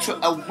speaking to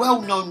a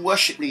well-known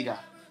worship leader.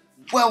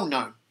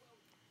 Well-known.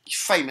 He's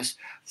famous.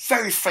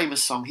 Very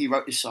famous song. He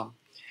wrote this song.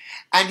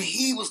 And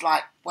he was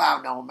like,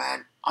 wow, Noel,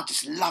 man, I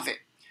just love it.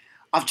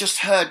 I've just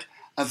heard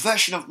a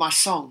version of my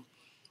song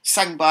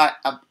sang by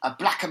a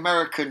black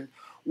American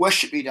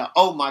worship leader.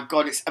 Oh, my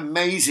God, it's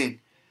amazing.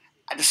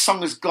 And the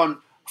song has gone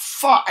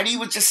far. And he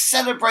was just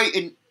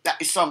celebrating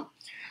that song.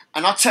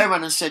 And I turned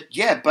around and said,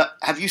 yeah, but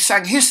have you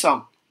sang his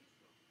song?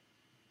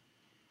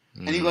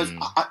 And he goes,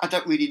 I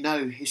don't really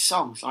know his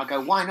songs. And I go,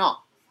 why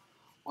not?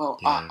 Well,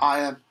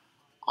 yeah.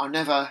 I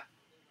never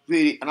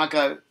really... And I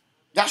go,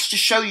 that's to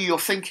show you your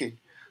thinking.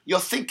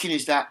 Your thinking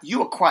is that you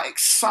were quite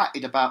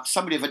excited about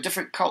somebody of a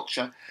different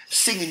culture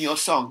singing your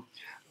song,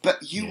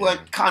 but you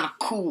weren't kind of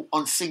cool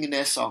on singing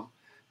their song.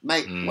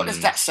 Mate, what does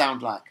that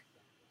sound like?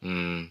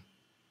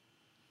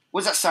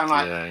 What does that sound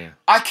like? Yeah.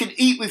 I can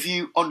eat with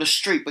you on the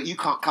street, but you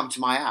can't come to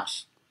my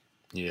house.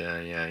 Yeah.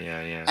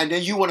 And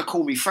then you want to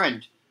call me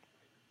friend.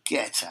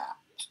 Get out.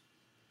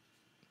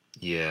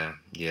 Yeah.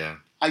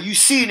 Are you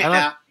seeing it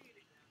now?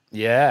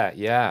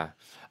 Yeah.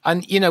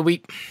 And,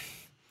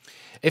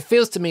 it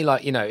feels to me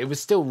like, it was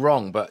still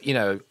wrong, but,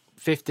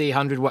 50,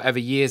 100, whatever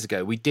years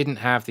ago, we didn't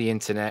have the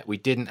internet. We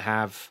didn't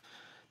have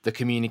the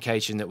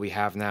communication that we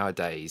have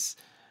nowadays.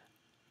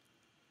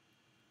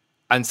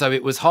 And so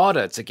it was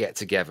harder to get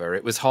together.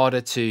 It was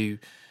harder to,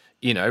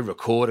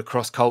 record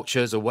across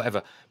cultures or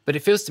whatever. But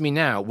it feels to me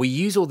now, we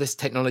use all this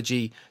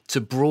technology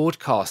to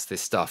broadcast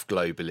this stuff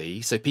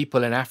globally. So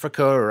people in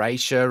Africa or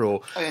Asia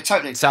or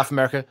totally. South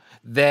America,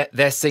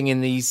 they're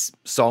singing these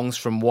songs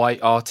from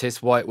white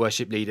artists, white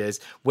worship leaders.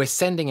 We're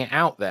sending it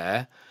out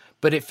there.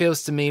 But it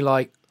feels to me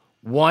like,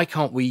 why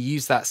can't we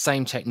use that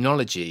same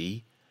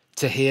technology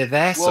to hear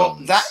their songs?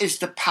 Well, that is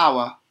the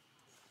power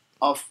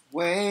of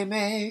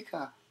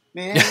Waymaker,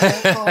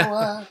 Miracle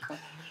Worker.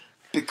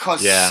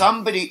 Because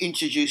somebody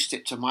introduced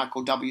it to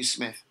Michael W.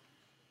 Smith.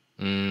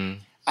 And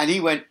he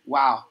went,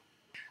 wow.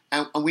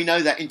 And we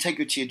know that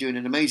Integrity are doing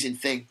an amazing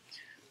thing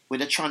where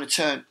they're trying to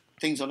turn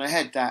things on their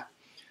head, that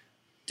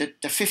the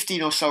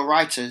 15 or so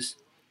writers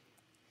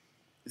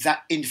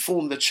that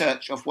inform the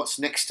church of what's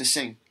next to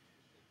sing,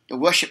 the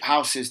worship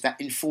houses that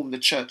inform the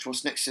church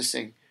what's next to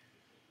sing,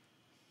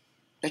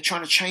 they're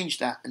trying to change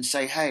that and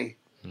say, hey,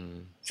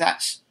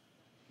 that's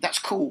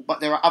cool, but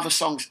there are other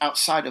songs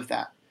outside of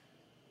that.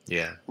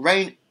 Yeah.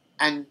 Rain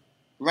and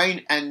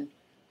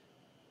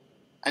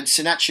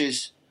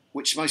Sinatche's,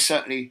 which most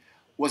certainly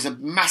was a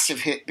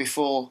massive hit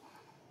before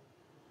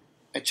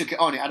they took it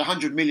on. It had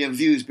 100 million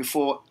views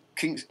before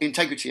King's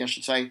Integrity, I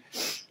should say.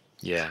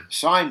 Yeah.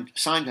 Signed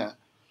her.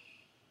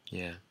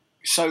 Yeah.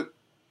 So,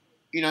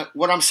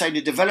 what I'm saying,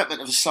 the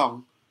development of a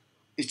song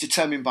is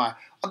determined by...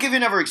 I'll give you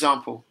another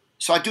example.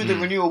 So I do the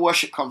Renewal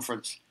Worship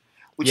Conference,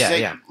 which is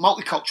a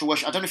multicultural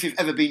worship. I don't know if you've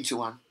ever been to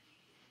one.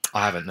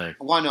 I haven't, no.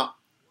 Why not?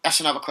 That's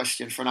another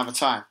question for another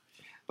time.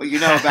 But you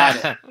know about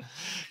it.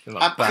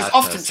 Because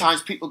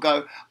oftentimes people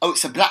go, oh,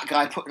 it's a black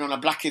guy putting on a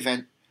black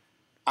event,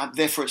 and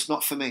therefore it's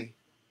not for me.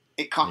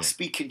 It can't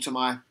speak into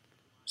my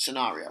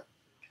scenario.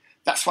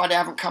 That's why they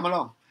haven't come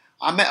along.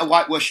 I met a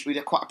white worship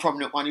leader, quite a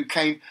prominent one, who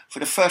came for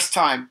the first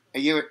time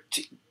this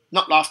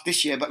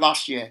year, but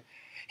last year.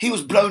 He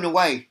was blown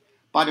away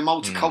by the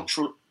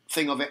multicultural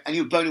thing of it, and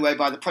he was blown away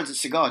by the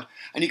presence of God.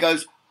 And he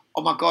goes,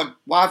 oh my God,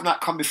 why haven't I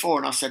come before?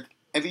 And I said,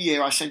 every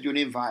year I send you an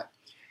invite.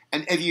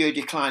 And every year you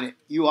decline it,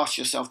 you ask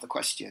yourself the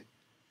question,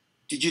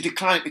 did you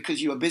decline it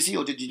because you were busy,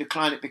 or did you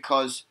decline it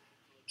because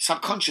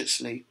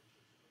subconsciously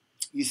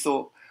you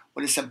thought,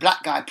 well, it's a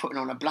black guy putting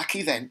on a black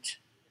event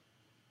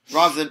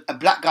rather than a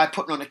black guy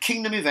putting on a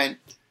kingdom event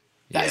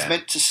that is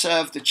meant to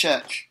serve the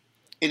church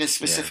in a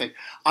specific...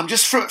 I'm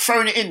just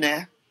throwing it in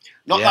there.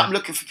 Not that I'm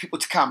looking for people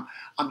to come.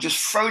 I'm just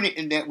throwing it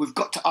in there. We've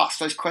got to ask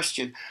those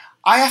questions.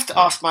 I have to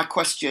ask my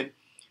question,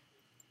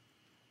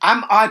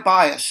 am I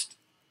biased?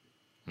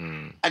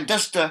 And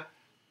does the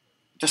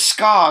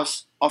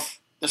scars of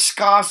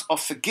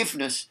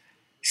forgiveness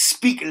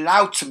speak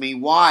loud to me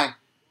why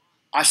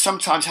I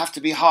sometimes have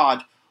to be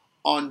hard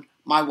on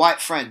my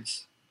white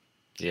friends?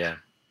 Yeah.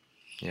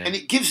 And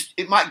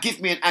it might give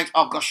me an angst.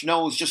 Oh gosh,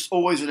 Noel's just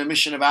always on a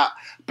mission about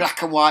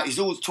black and white. He's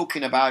always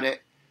talking about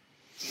it.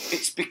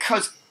 It's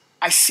because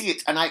I see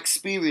it and I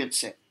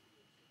experience it.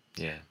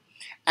 Yeah.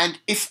 And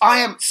if I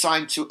am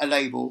signed to a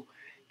label,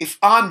 if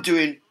I'm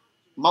doing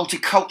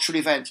multicultural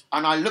events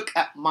and I look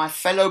at my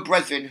fellow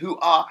brethren who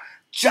are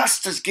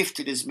just as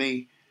gifted as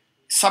me,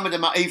 some of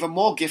them are even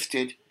more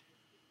gifted,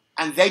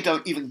 and they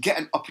don't even get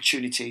an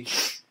opportunity.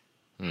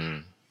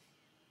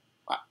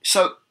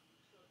 So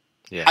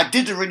I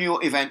did a renewal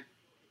event.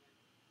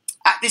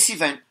 At this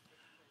event,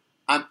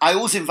 I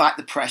always invite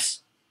the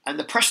press, and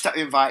the press that are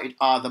invited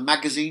are the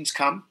magazines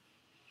come,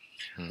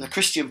 the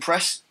Christian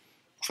press,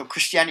 from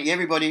Christianity,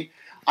 everybody.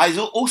 I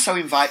also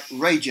invite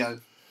radio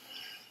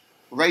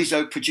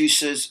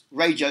producers,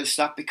 radio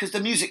stuff, because the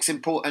music's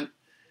important.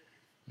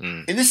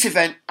 In this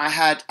event, I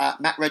had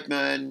Matt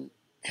Redman,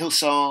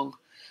 Hillsong,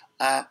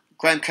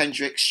 Graham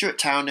Kendrick, Stuart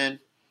Townend,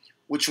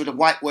 which were the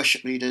white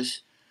worship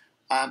leaders.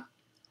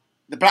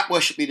 The black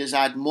worship leaders,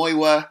 I had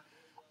Moiwa,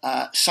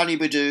 Sonny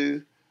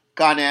Badu,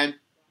 Ghanaian,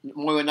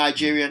 Moiwa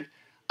Nigerian.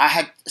 I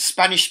had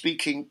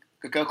Spanish-speaking,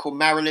 a girl called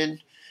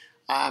Marilyn.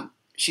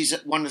 She's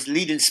one of the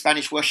leading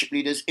Spanish worship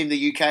leaders in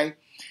the UK.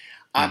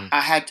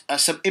 I had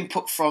some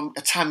input from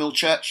a Tamil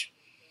church.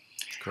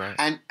 Great.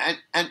 And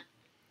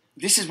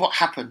this is what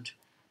happened.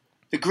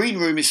 The green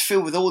room is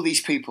filled with all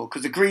these people,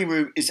 because the green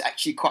room is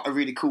actually quite a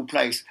really cool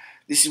place.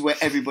 This is where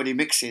everybody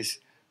mixes.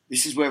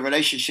 This is where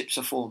relationships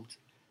are formed.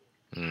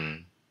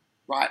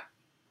 Right?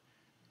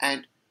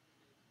 And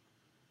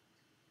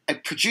a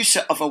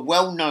producer of a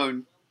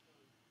well-known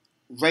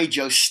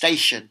radio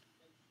station,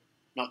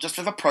 not just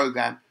of a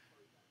program,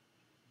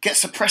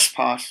 gets a press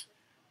pass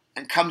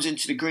and comes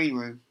into the green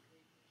room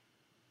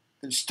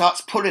and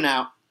starts pulling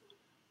out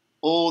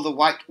all the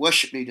white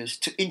worship leaders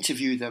to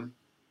interview them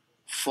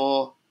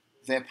for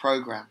their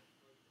program.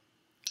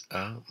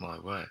 Oh, my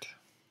word.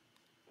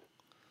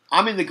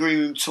 I'm in the green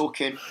room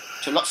talking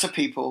to lots of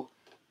people,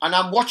 and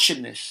I'm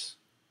watching this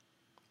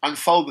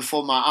unfold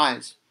before my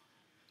eyes.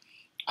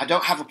 I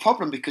don't have a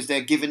problem because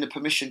they're given the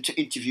permission to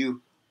interview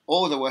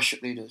all the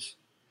worship leaders.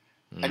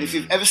 And if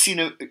you've ever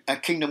seen a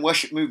Kingdom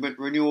Worship Movement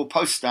renewal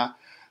poster,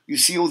 you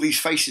see all these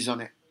faces on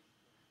it.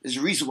 There's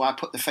a reason why I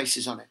put the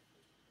faces on it.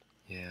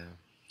 Yeah.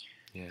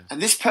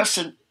 And this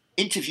person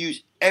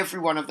interviews every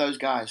one of those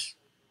guys.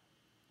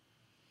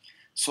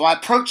 So I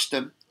approached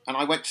them and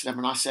I went to them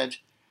and I said,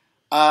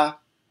 I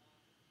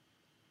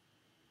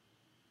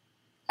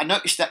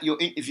noticed that you're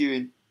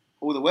interviewing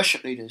all the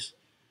worship leaders.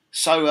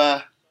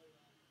 So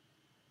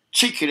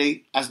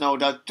cheekily, as Noel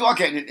does, do I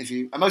get an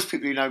interview? And most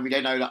people who know me,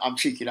 they know that I'm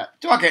cheeky. Like,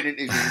 do I get an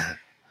interview?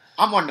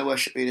 I'm one of the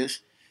worship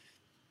leaders.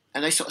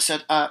 And they sort of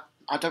said, I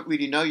don't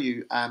really know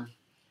you.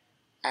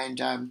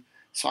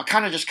 So I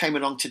kind of just came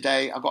along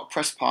today. I got a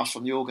press pass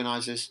from the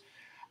organisers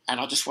and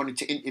I just wanted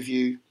to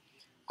interview.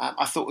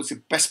 I thought it was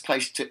the best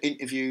place to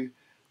interview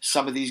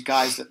some of these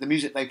guys, that the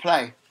music they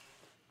play.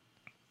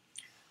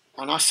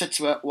 And I said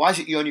to her, why is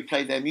it you only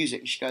play their music?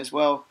 And she goes,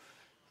 well,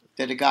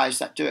 they're the guys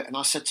that do it. And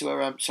I said to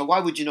her, so why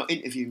would you not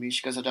interview me?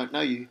 She goes, I don't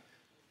know you.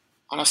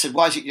 And I said,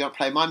 why is it you don't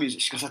play my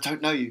music? She goes, I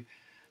don't know you.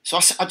 So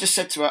I just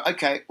said to her,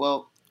 okay,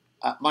 well,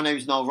 my name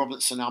is Noel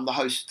Robinson. I'm the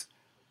host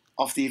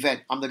of the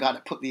event. I'm the guy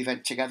that put the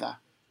event together.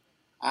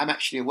 I'm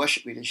actually a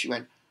worship leader. And she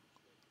went,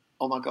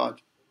 oh my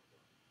God.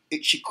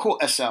 She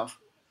caught herself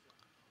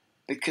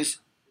because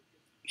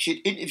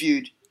she'd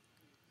interviewed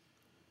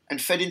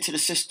and fed into the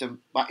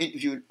system by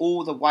interviewing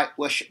all the white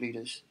worship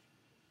leaders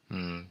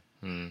and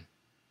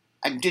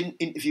didn't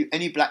interview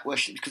any black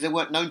worship because they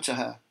weren't known to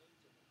her.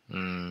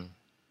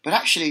 But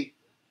actually,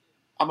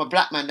 I'm a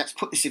black man that's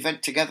put this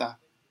event together.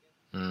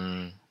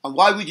 And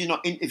why would you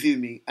not interview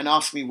me and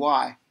ask me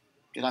why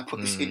did I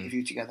put this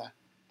interview together?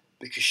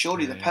 Because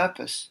surely the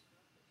purpose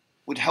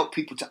would help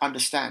people to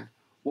understand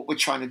what we're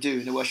trying to do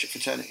in the worship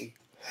fraternity.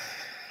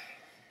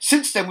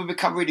 Since then, we've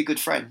become really good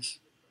friends.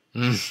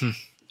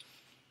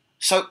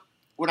 So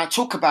when I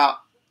talk about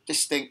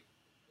this thing,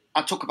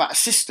 I talk about a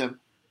system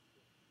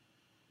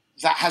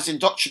that has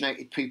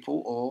indoctrinated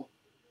people or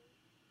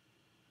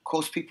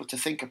caused people to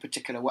think a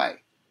particular way.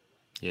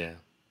 Yeah.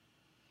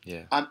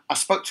 I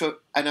spoke to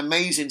an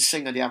amazing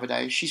singer the other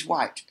day. She's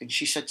white, and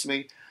she said to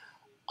me,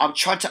 I'm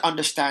trying to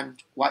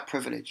understand white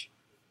privilege.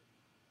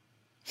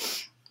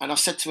 And I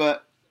said to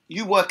her,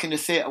 you work in the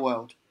theatre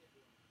world.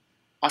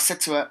 I said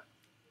to her,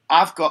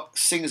 I've got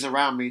singers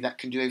around me that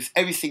can do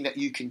everything that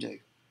you can do.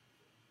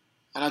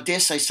 And I dare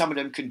say some of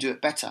them can do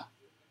it better.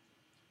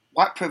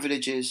 White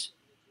privilege is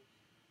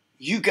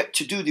you get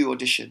to do the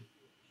audition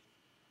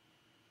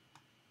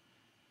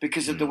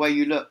because of the way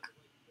you look.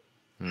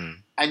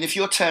 And if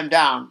you're turned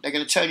down, they're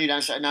going to turn you down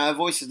and say, no, her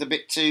voice is a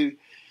bit too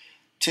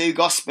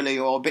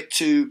gospelly or a bit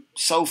too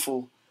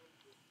soulful.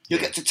 You'll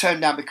get to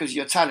turn down because of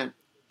your talent.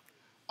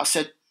 I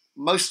said,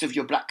 most of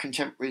your black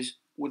contemporaries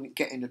wouldn't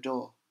get in the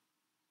door.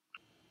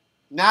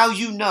 Now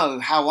you know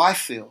how I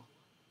feel.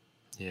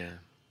 Yeah.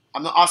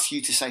 I'm not asking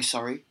you to say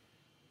sorry.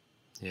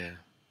 Yeah.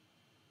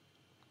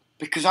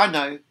 Because I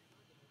know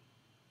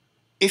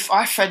if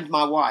I offend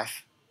my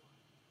wife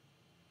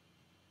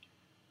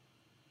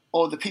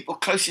or the people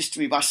closest to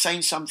me by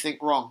saying something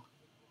wrong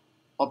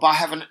or by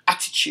having an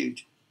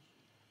attitude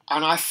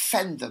and I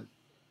offend them.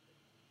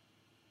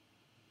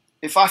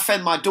 If I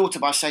offend my daughter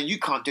by saying, you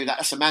can't do that,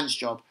 that's a man's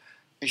job.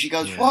 And she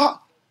goes,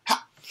 what?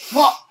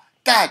 What?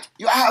 Dad,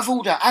 you're out of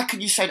order. How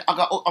can you say that? I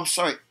go, oh, I'm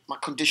sorry, my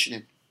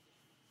conditioning.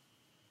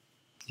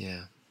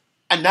 Yeah.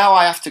 And now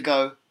I have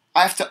to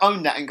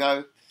own that and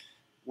go,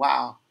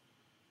 wow,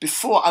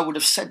 before I would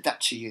have said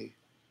that to you.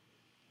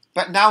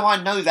 But now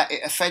I know that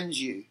it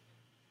offends you.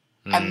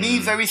 And me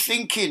very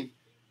thinking,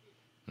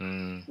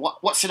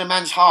 What's in a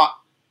man's heart,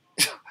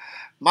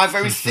 my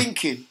very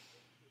thinking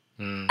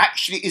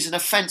actually is an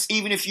offence,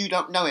 even if you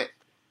don't know it.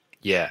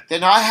 Yeah.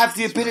 Then I have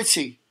the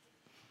ability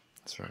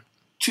That's right.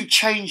 to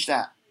change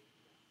that.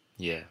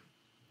 Yeah.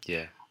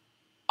 Yeah.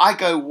 I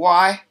go,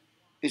 why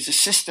is the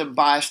system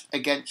biased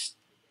against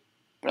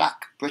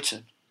Black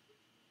Britain?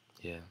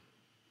 Yeah.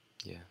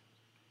 Yeah.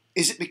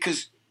 Is it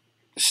because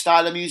the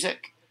style of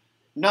music?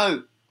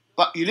 No.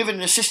 But you live in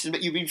a system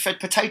that you've been fed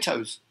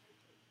potatoes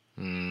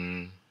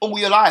all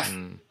your life.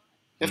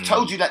 They've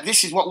told you that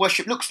this is what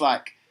worship looks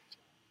like.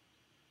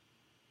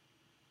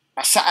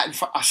 I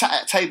sat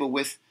at a table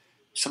with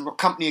some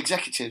company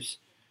executives,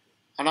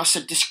 and I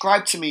said,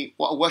 describe to me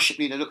what a worship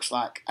leader looks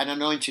like, an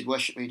anointed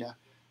worship leader.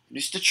 And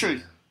it's the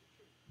truth.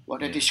 What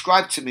they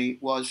described to me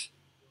was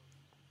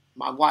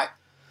my white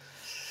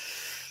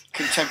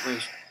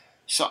contemporaries.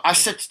 So I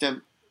said to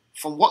them,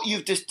 from what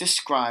you've just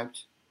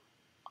described,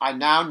 I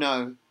now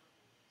know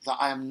that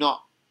I am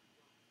not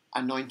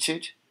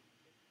anointed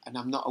and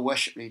I'm not a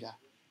worship leader,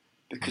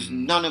 because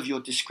none of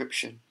your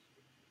description,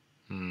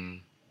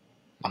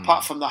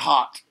 apart from the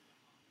heart,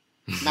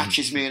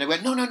 matches me. And they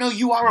went, no,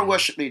 you are a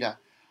worship leader.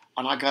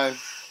 And I go,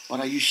 but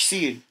are you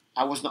seeing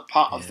I was not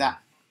part of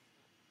that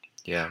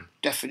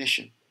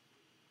definition?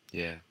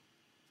 Yeah.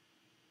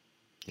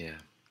 Yeah.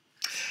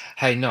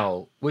 Hey,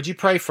 Noel, would you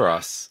pray for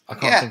us? I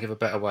can't think of a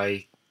better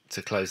way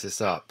to close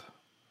this up.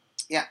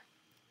 Yeah.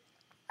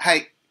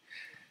 Hey,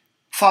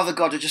 Father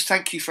God, I just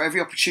thank you for every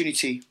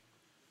opportunity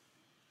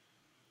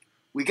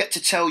we get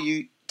to tell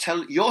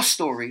your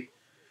story.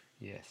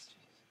 Yes.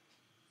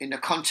 In the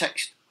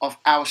context of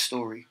our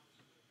story.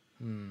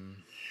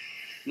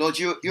 Lord,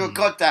 you're a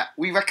God that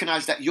we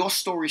recognize that your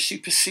story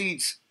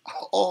supersedes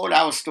all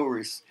our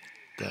stories.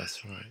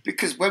 That's right.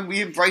 Because when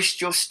we embraced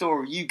your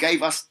story, you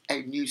gave us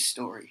a new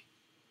story.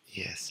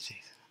 Yes,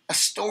 Jesus. A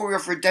story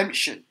of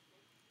redemption.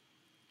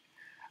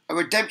 A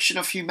redemption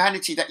of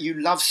humanity that you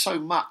love so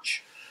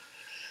much.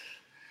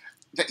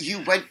 That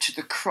you went to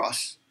the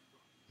cross.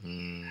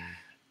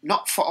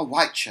 Not for a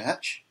white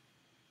church.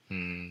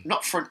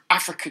 Not for an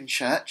African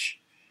church.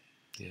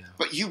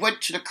 But you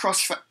went to the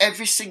cross for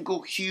every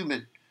single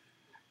human.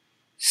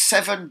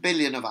 7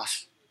 billion of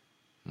us.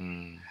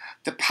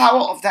 The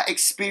power of that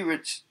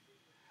experience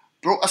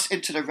brought us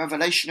into the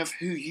revelation of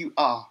who you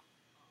are.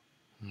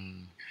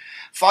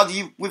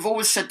 Father, we've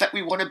always said that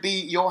we want to be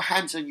your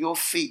hands and your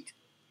feet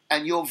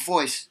and your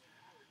voice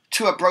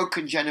to a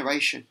broken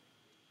generation.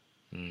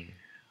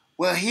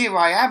 Well, here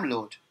I am,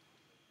 Lord.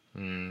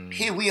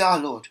 Here we are,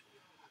 Lord.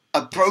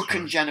 A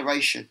broken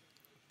generation.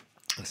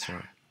 That's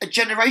right. A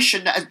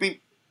generation that has been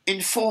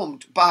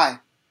informed by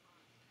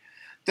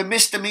the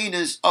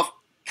misdemeanors of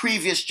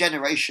previous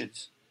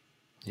generations.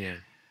 Yeah.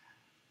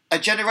 A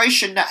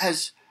generation that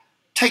has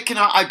taken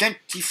our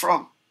identity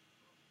from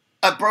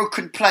a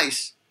broken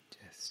place.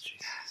 Yes,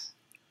 Jesus.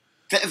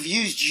 That have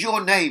used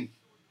your name.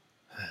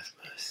 Have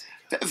mercy,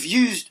 God. That have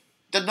used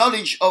the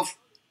knowledge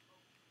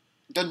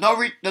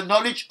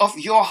of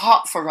your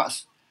heart for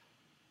us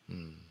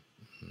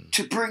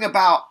to bring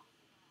about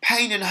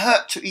pain and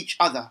hurt to each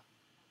other.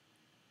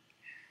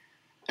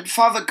 And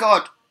Father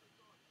God,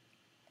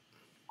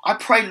 I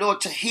pray,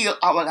 Lord, to heal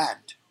our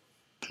land.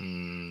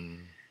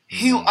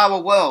 Heal our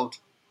world.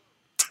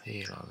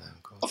 Heal our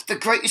land, God. Of the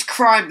greatest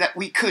crime that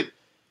we could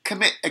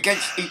commit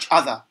against each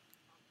other.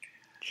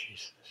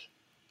 Jesus.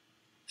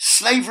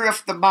 Slavery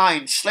of the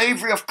mind,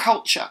 slavery of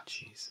culture.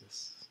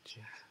 Jesus.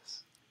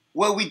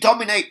 Where we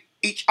dominate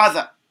each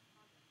other.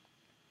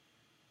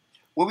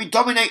 Where we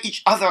dominate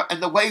each other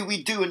and the way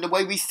we do and the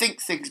way we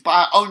think things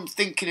by our own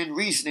thinking and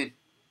reasoning.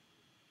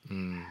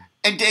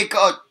 And dear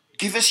God,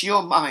 give us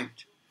your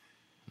mind.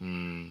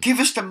 Give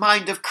us the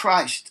mind of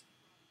Christ.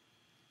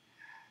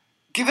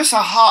 Give us a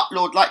heart,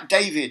 Lord, like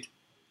David,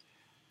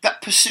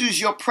 that pursues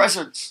your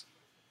presence.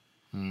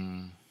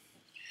 And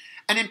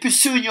in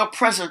pursuing your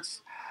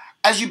presence,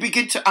 as you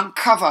begin to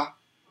uncover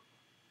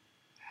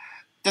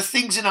the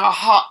things in our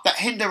heart that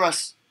hinder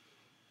us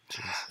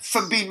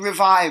from being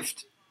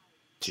revived.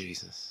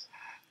 Jesus.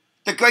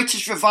 The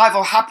greatest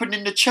revival happened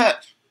in the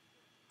church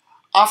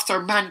after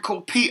a man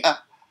called Peter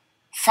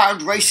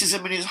found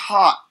racism in his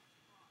heart.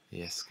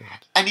 Yes,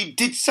 God. And he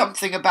did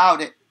something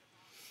about it.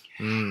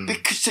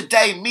 Because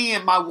today, me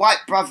and my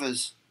white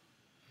brothers,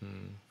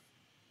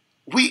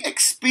 we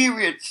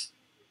experience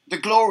the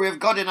glory of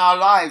God in our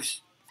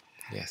lives.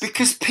 Yes.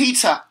 Because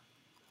Peter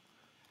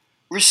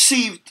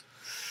received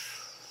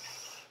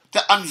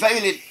the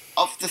unveiling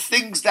of the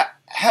things that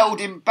held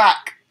him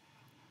back.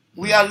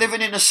 We are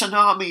living in a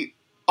tsunami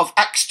of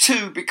Acts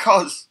 2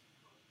 because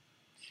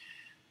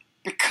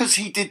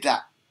he did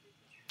that.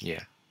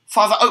 Yeah.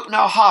 Father, open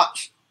our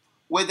hearts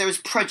where there is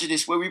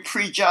prejudice, where we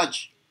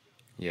prejudge.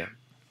 Yeah.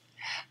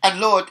 And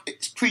Lord,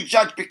 it's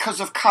prejudged because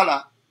of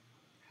colour,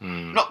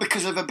 not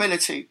because of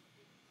ability.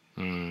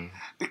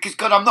 Because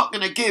God, I'm not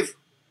going to give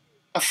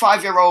a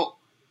 5-year-old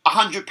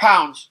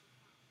 £100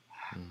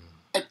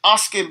 and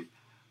ask him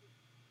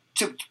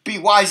to be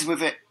wise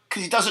with it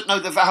because he doesn't know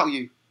the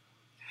value.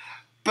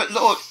 But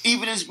Lord,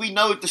 even as we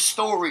know the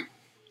story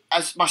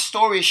as my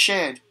story is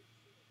shared,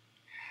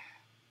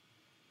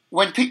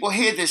 when people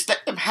hear this,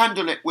 let them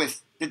handle it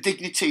with the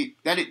dignity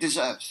that it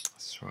deserves.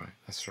 That's right.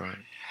 That's right.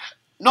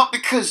 Not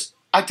because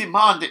I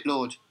demand it,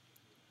 Lord,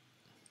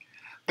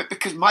 but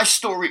because my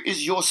story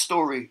is your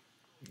story.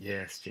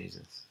 Yes,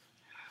 Jesus.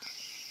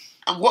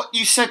 And what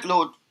you said,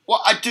 Lord,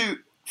 what I do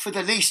for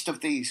the least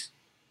of these,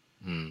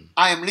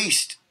 I am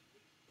least.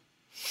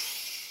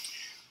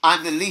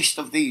 I'm the least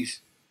of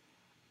these.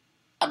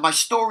 And my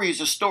story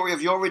is a story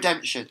of your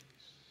redemption.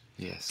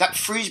 Yes. That God.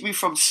 frees me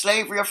from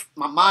slavery of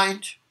my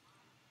mind,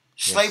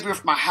 slavery Yes,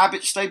 of my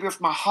habits, slavery of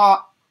my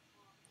heart,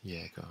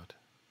 Yeah, God.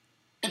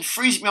 and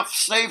frees me of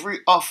slavery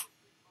of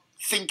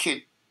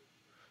thinking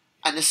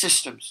and the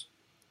systems.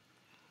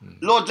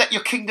 Lord, let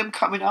your kingdom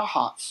come in our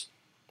hearts.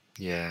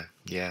 Yeah.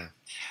 Yeah.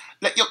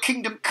 Let your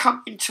kingdom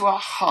come into our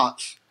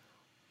hearts,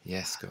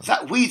 Yes, God.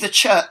 that we, the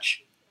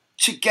church,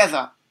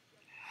 together,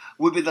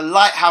 will be the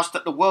lighthouse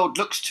that the world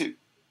looks to,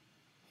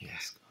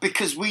 Yes, God.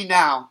 because we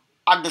now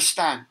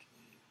understand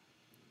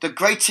the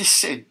greatest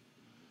sin.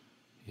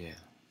 Yeah.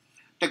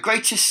 The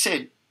greatest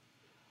sin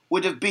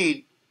would have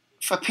been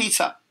for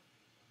Peter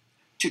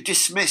to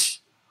dismiss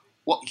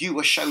what you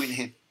were showing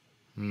him.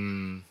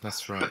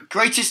 That's right. But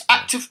greatest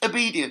act of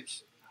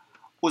obedience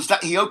was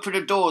that he opened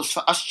the doors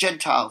for us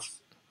Gentiles,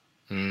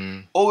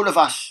 all of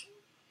us,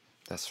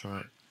 That's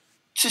right.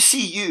 to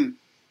see you,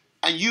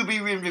 and you be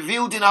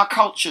revealed in our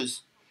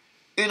cultures,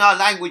 in our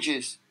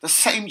languages, the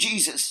same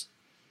Jesus.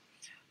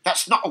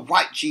 That's not a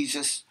white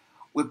Jesus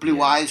with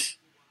blue eyes,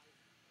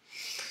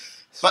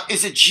 but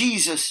is a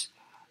Jesus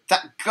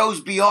that goes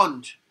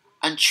beyond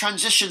and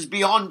transitions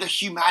beyond the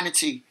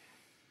humanity,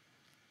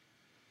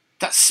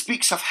 that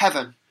speaks of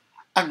heaven.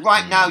 And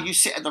right now you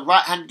sit at the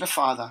right hand of the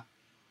Father.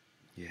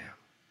 Yeah.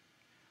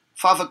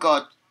 Father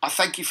God, I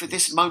thank you for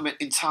this moment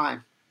in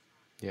time,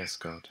 Yes,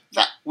 God.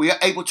 that we are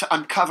able to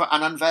uncover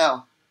and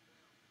unveil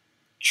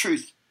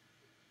truth.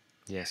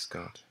 Yes,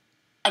 God.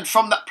 And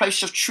from that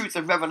place of truth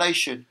and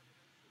revelation,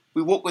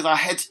 we walk with our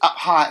heads up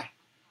high,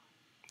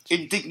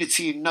 in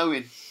dignity, in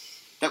knowing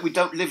that we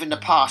don't live in the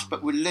past,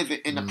 but we live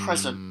it in the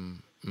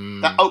present.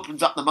 That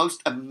opens up the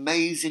most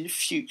amazing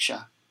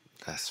future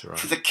That's right.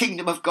 for the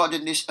kingdom of God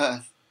in this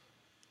earth.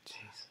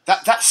 Jesus.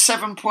 That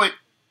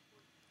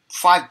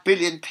 7.5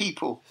 billion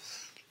people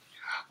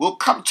will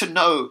come to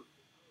know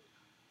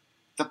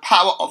the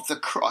power of the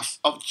cross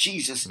of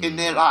Jesus in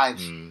their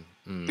lives.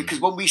 Because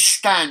when we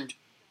stand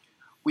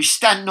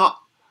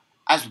not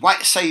as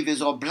white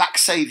saviors or black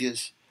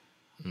saviors,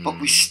 but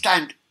we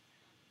stand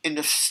in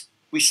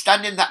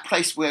that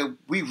place where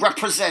we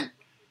represent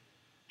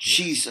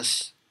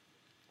Jesus,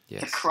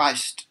 Yes. the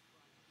Christ,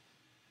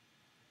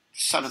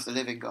 Son of the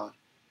living God.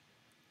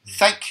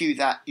 Thank you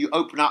that you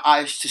open our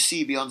eyes to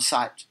see beyond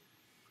sight.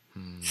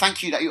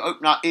 Thank you that you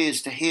open our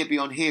ears to hear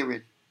beyond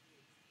hearing.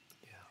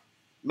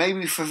 May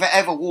we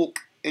forever walk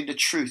in the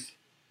truth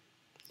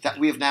that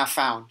we have now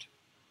found.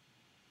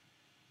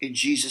 In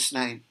Jesus'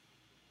 name,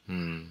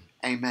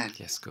 amen.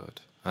 Yes,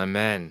 God.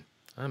 Amen.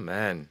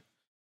 Amen.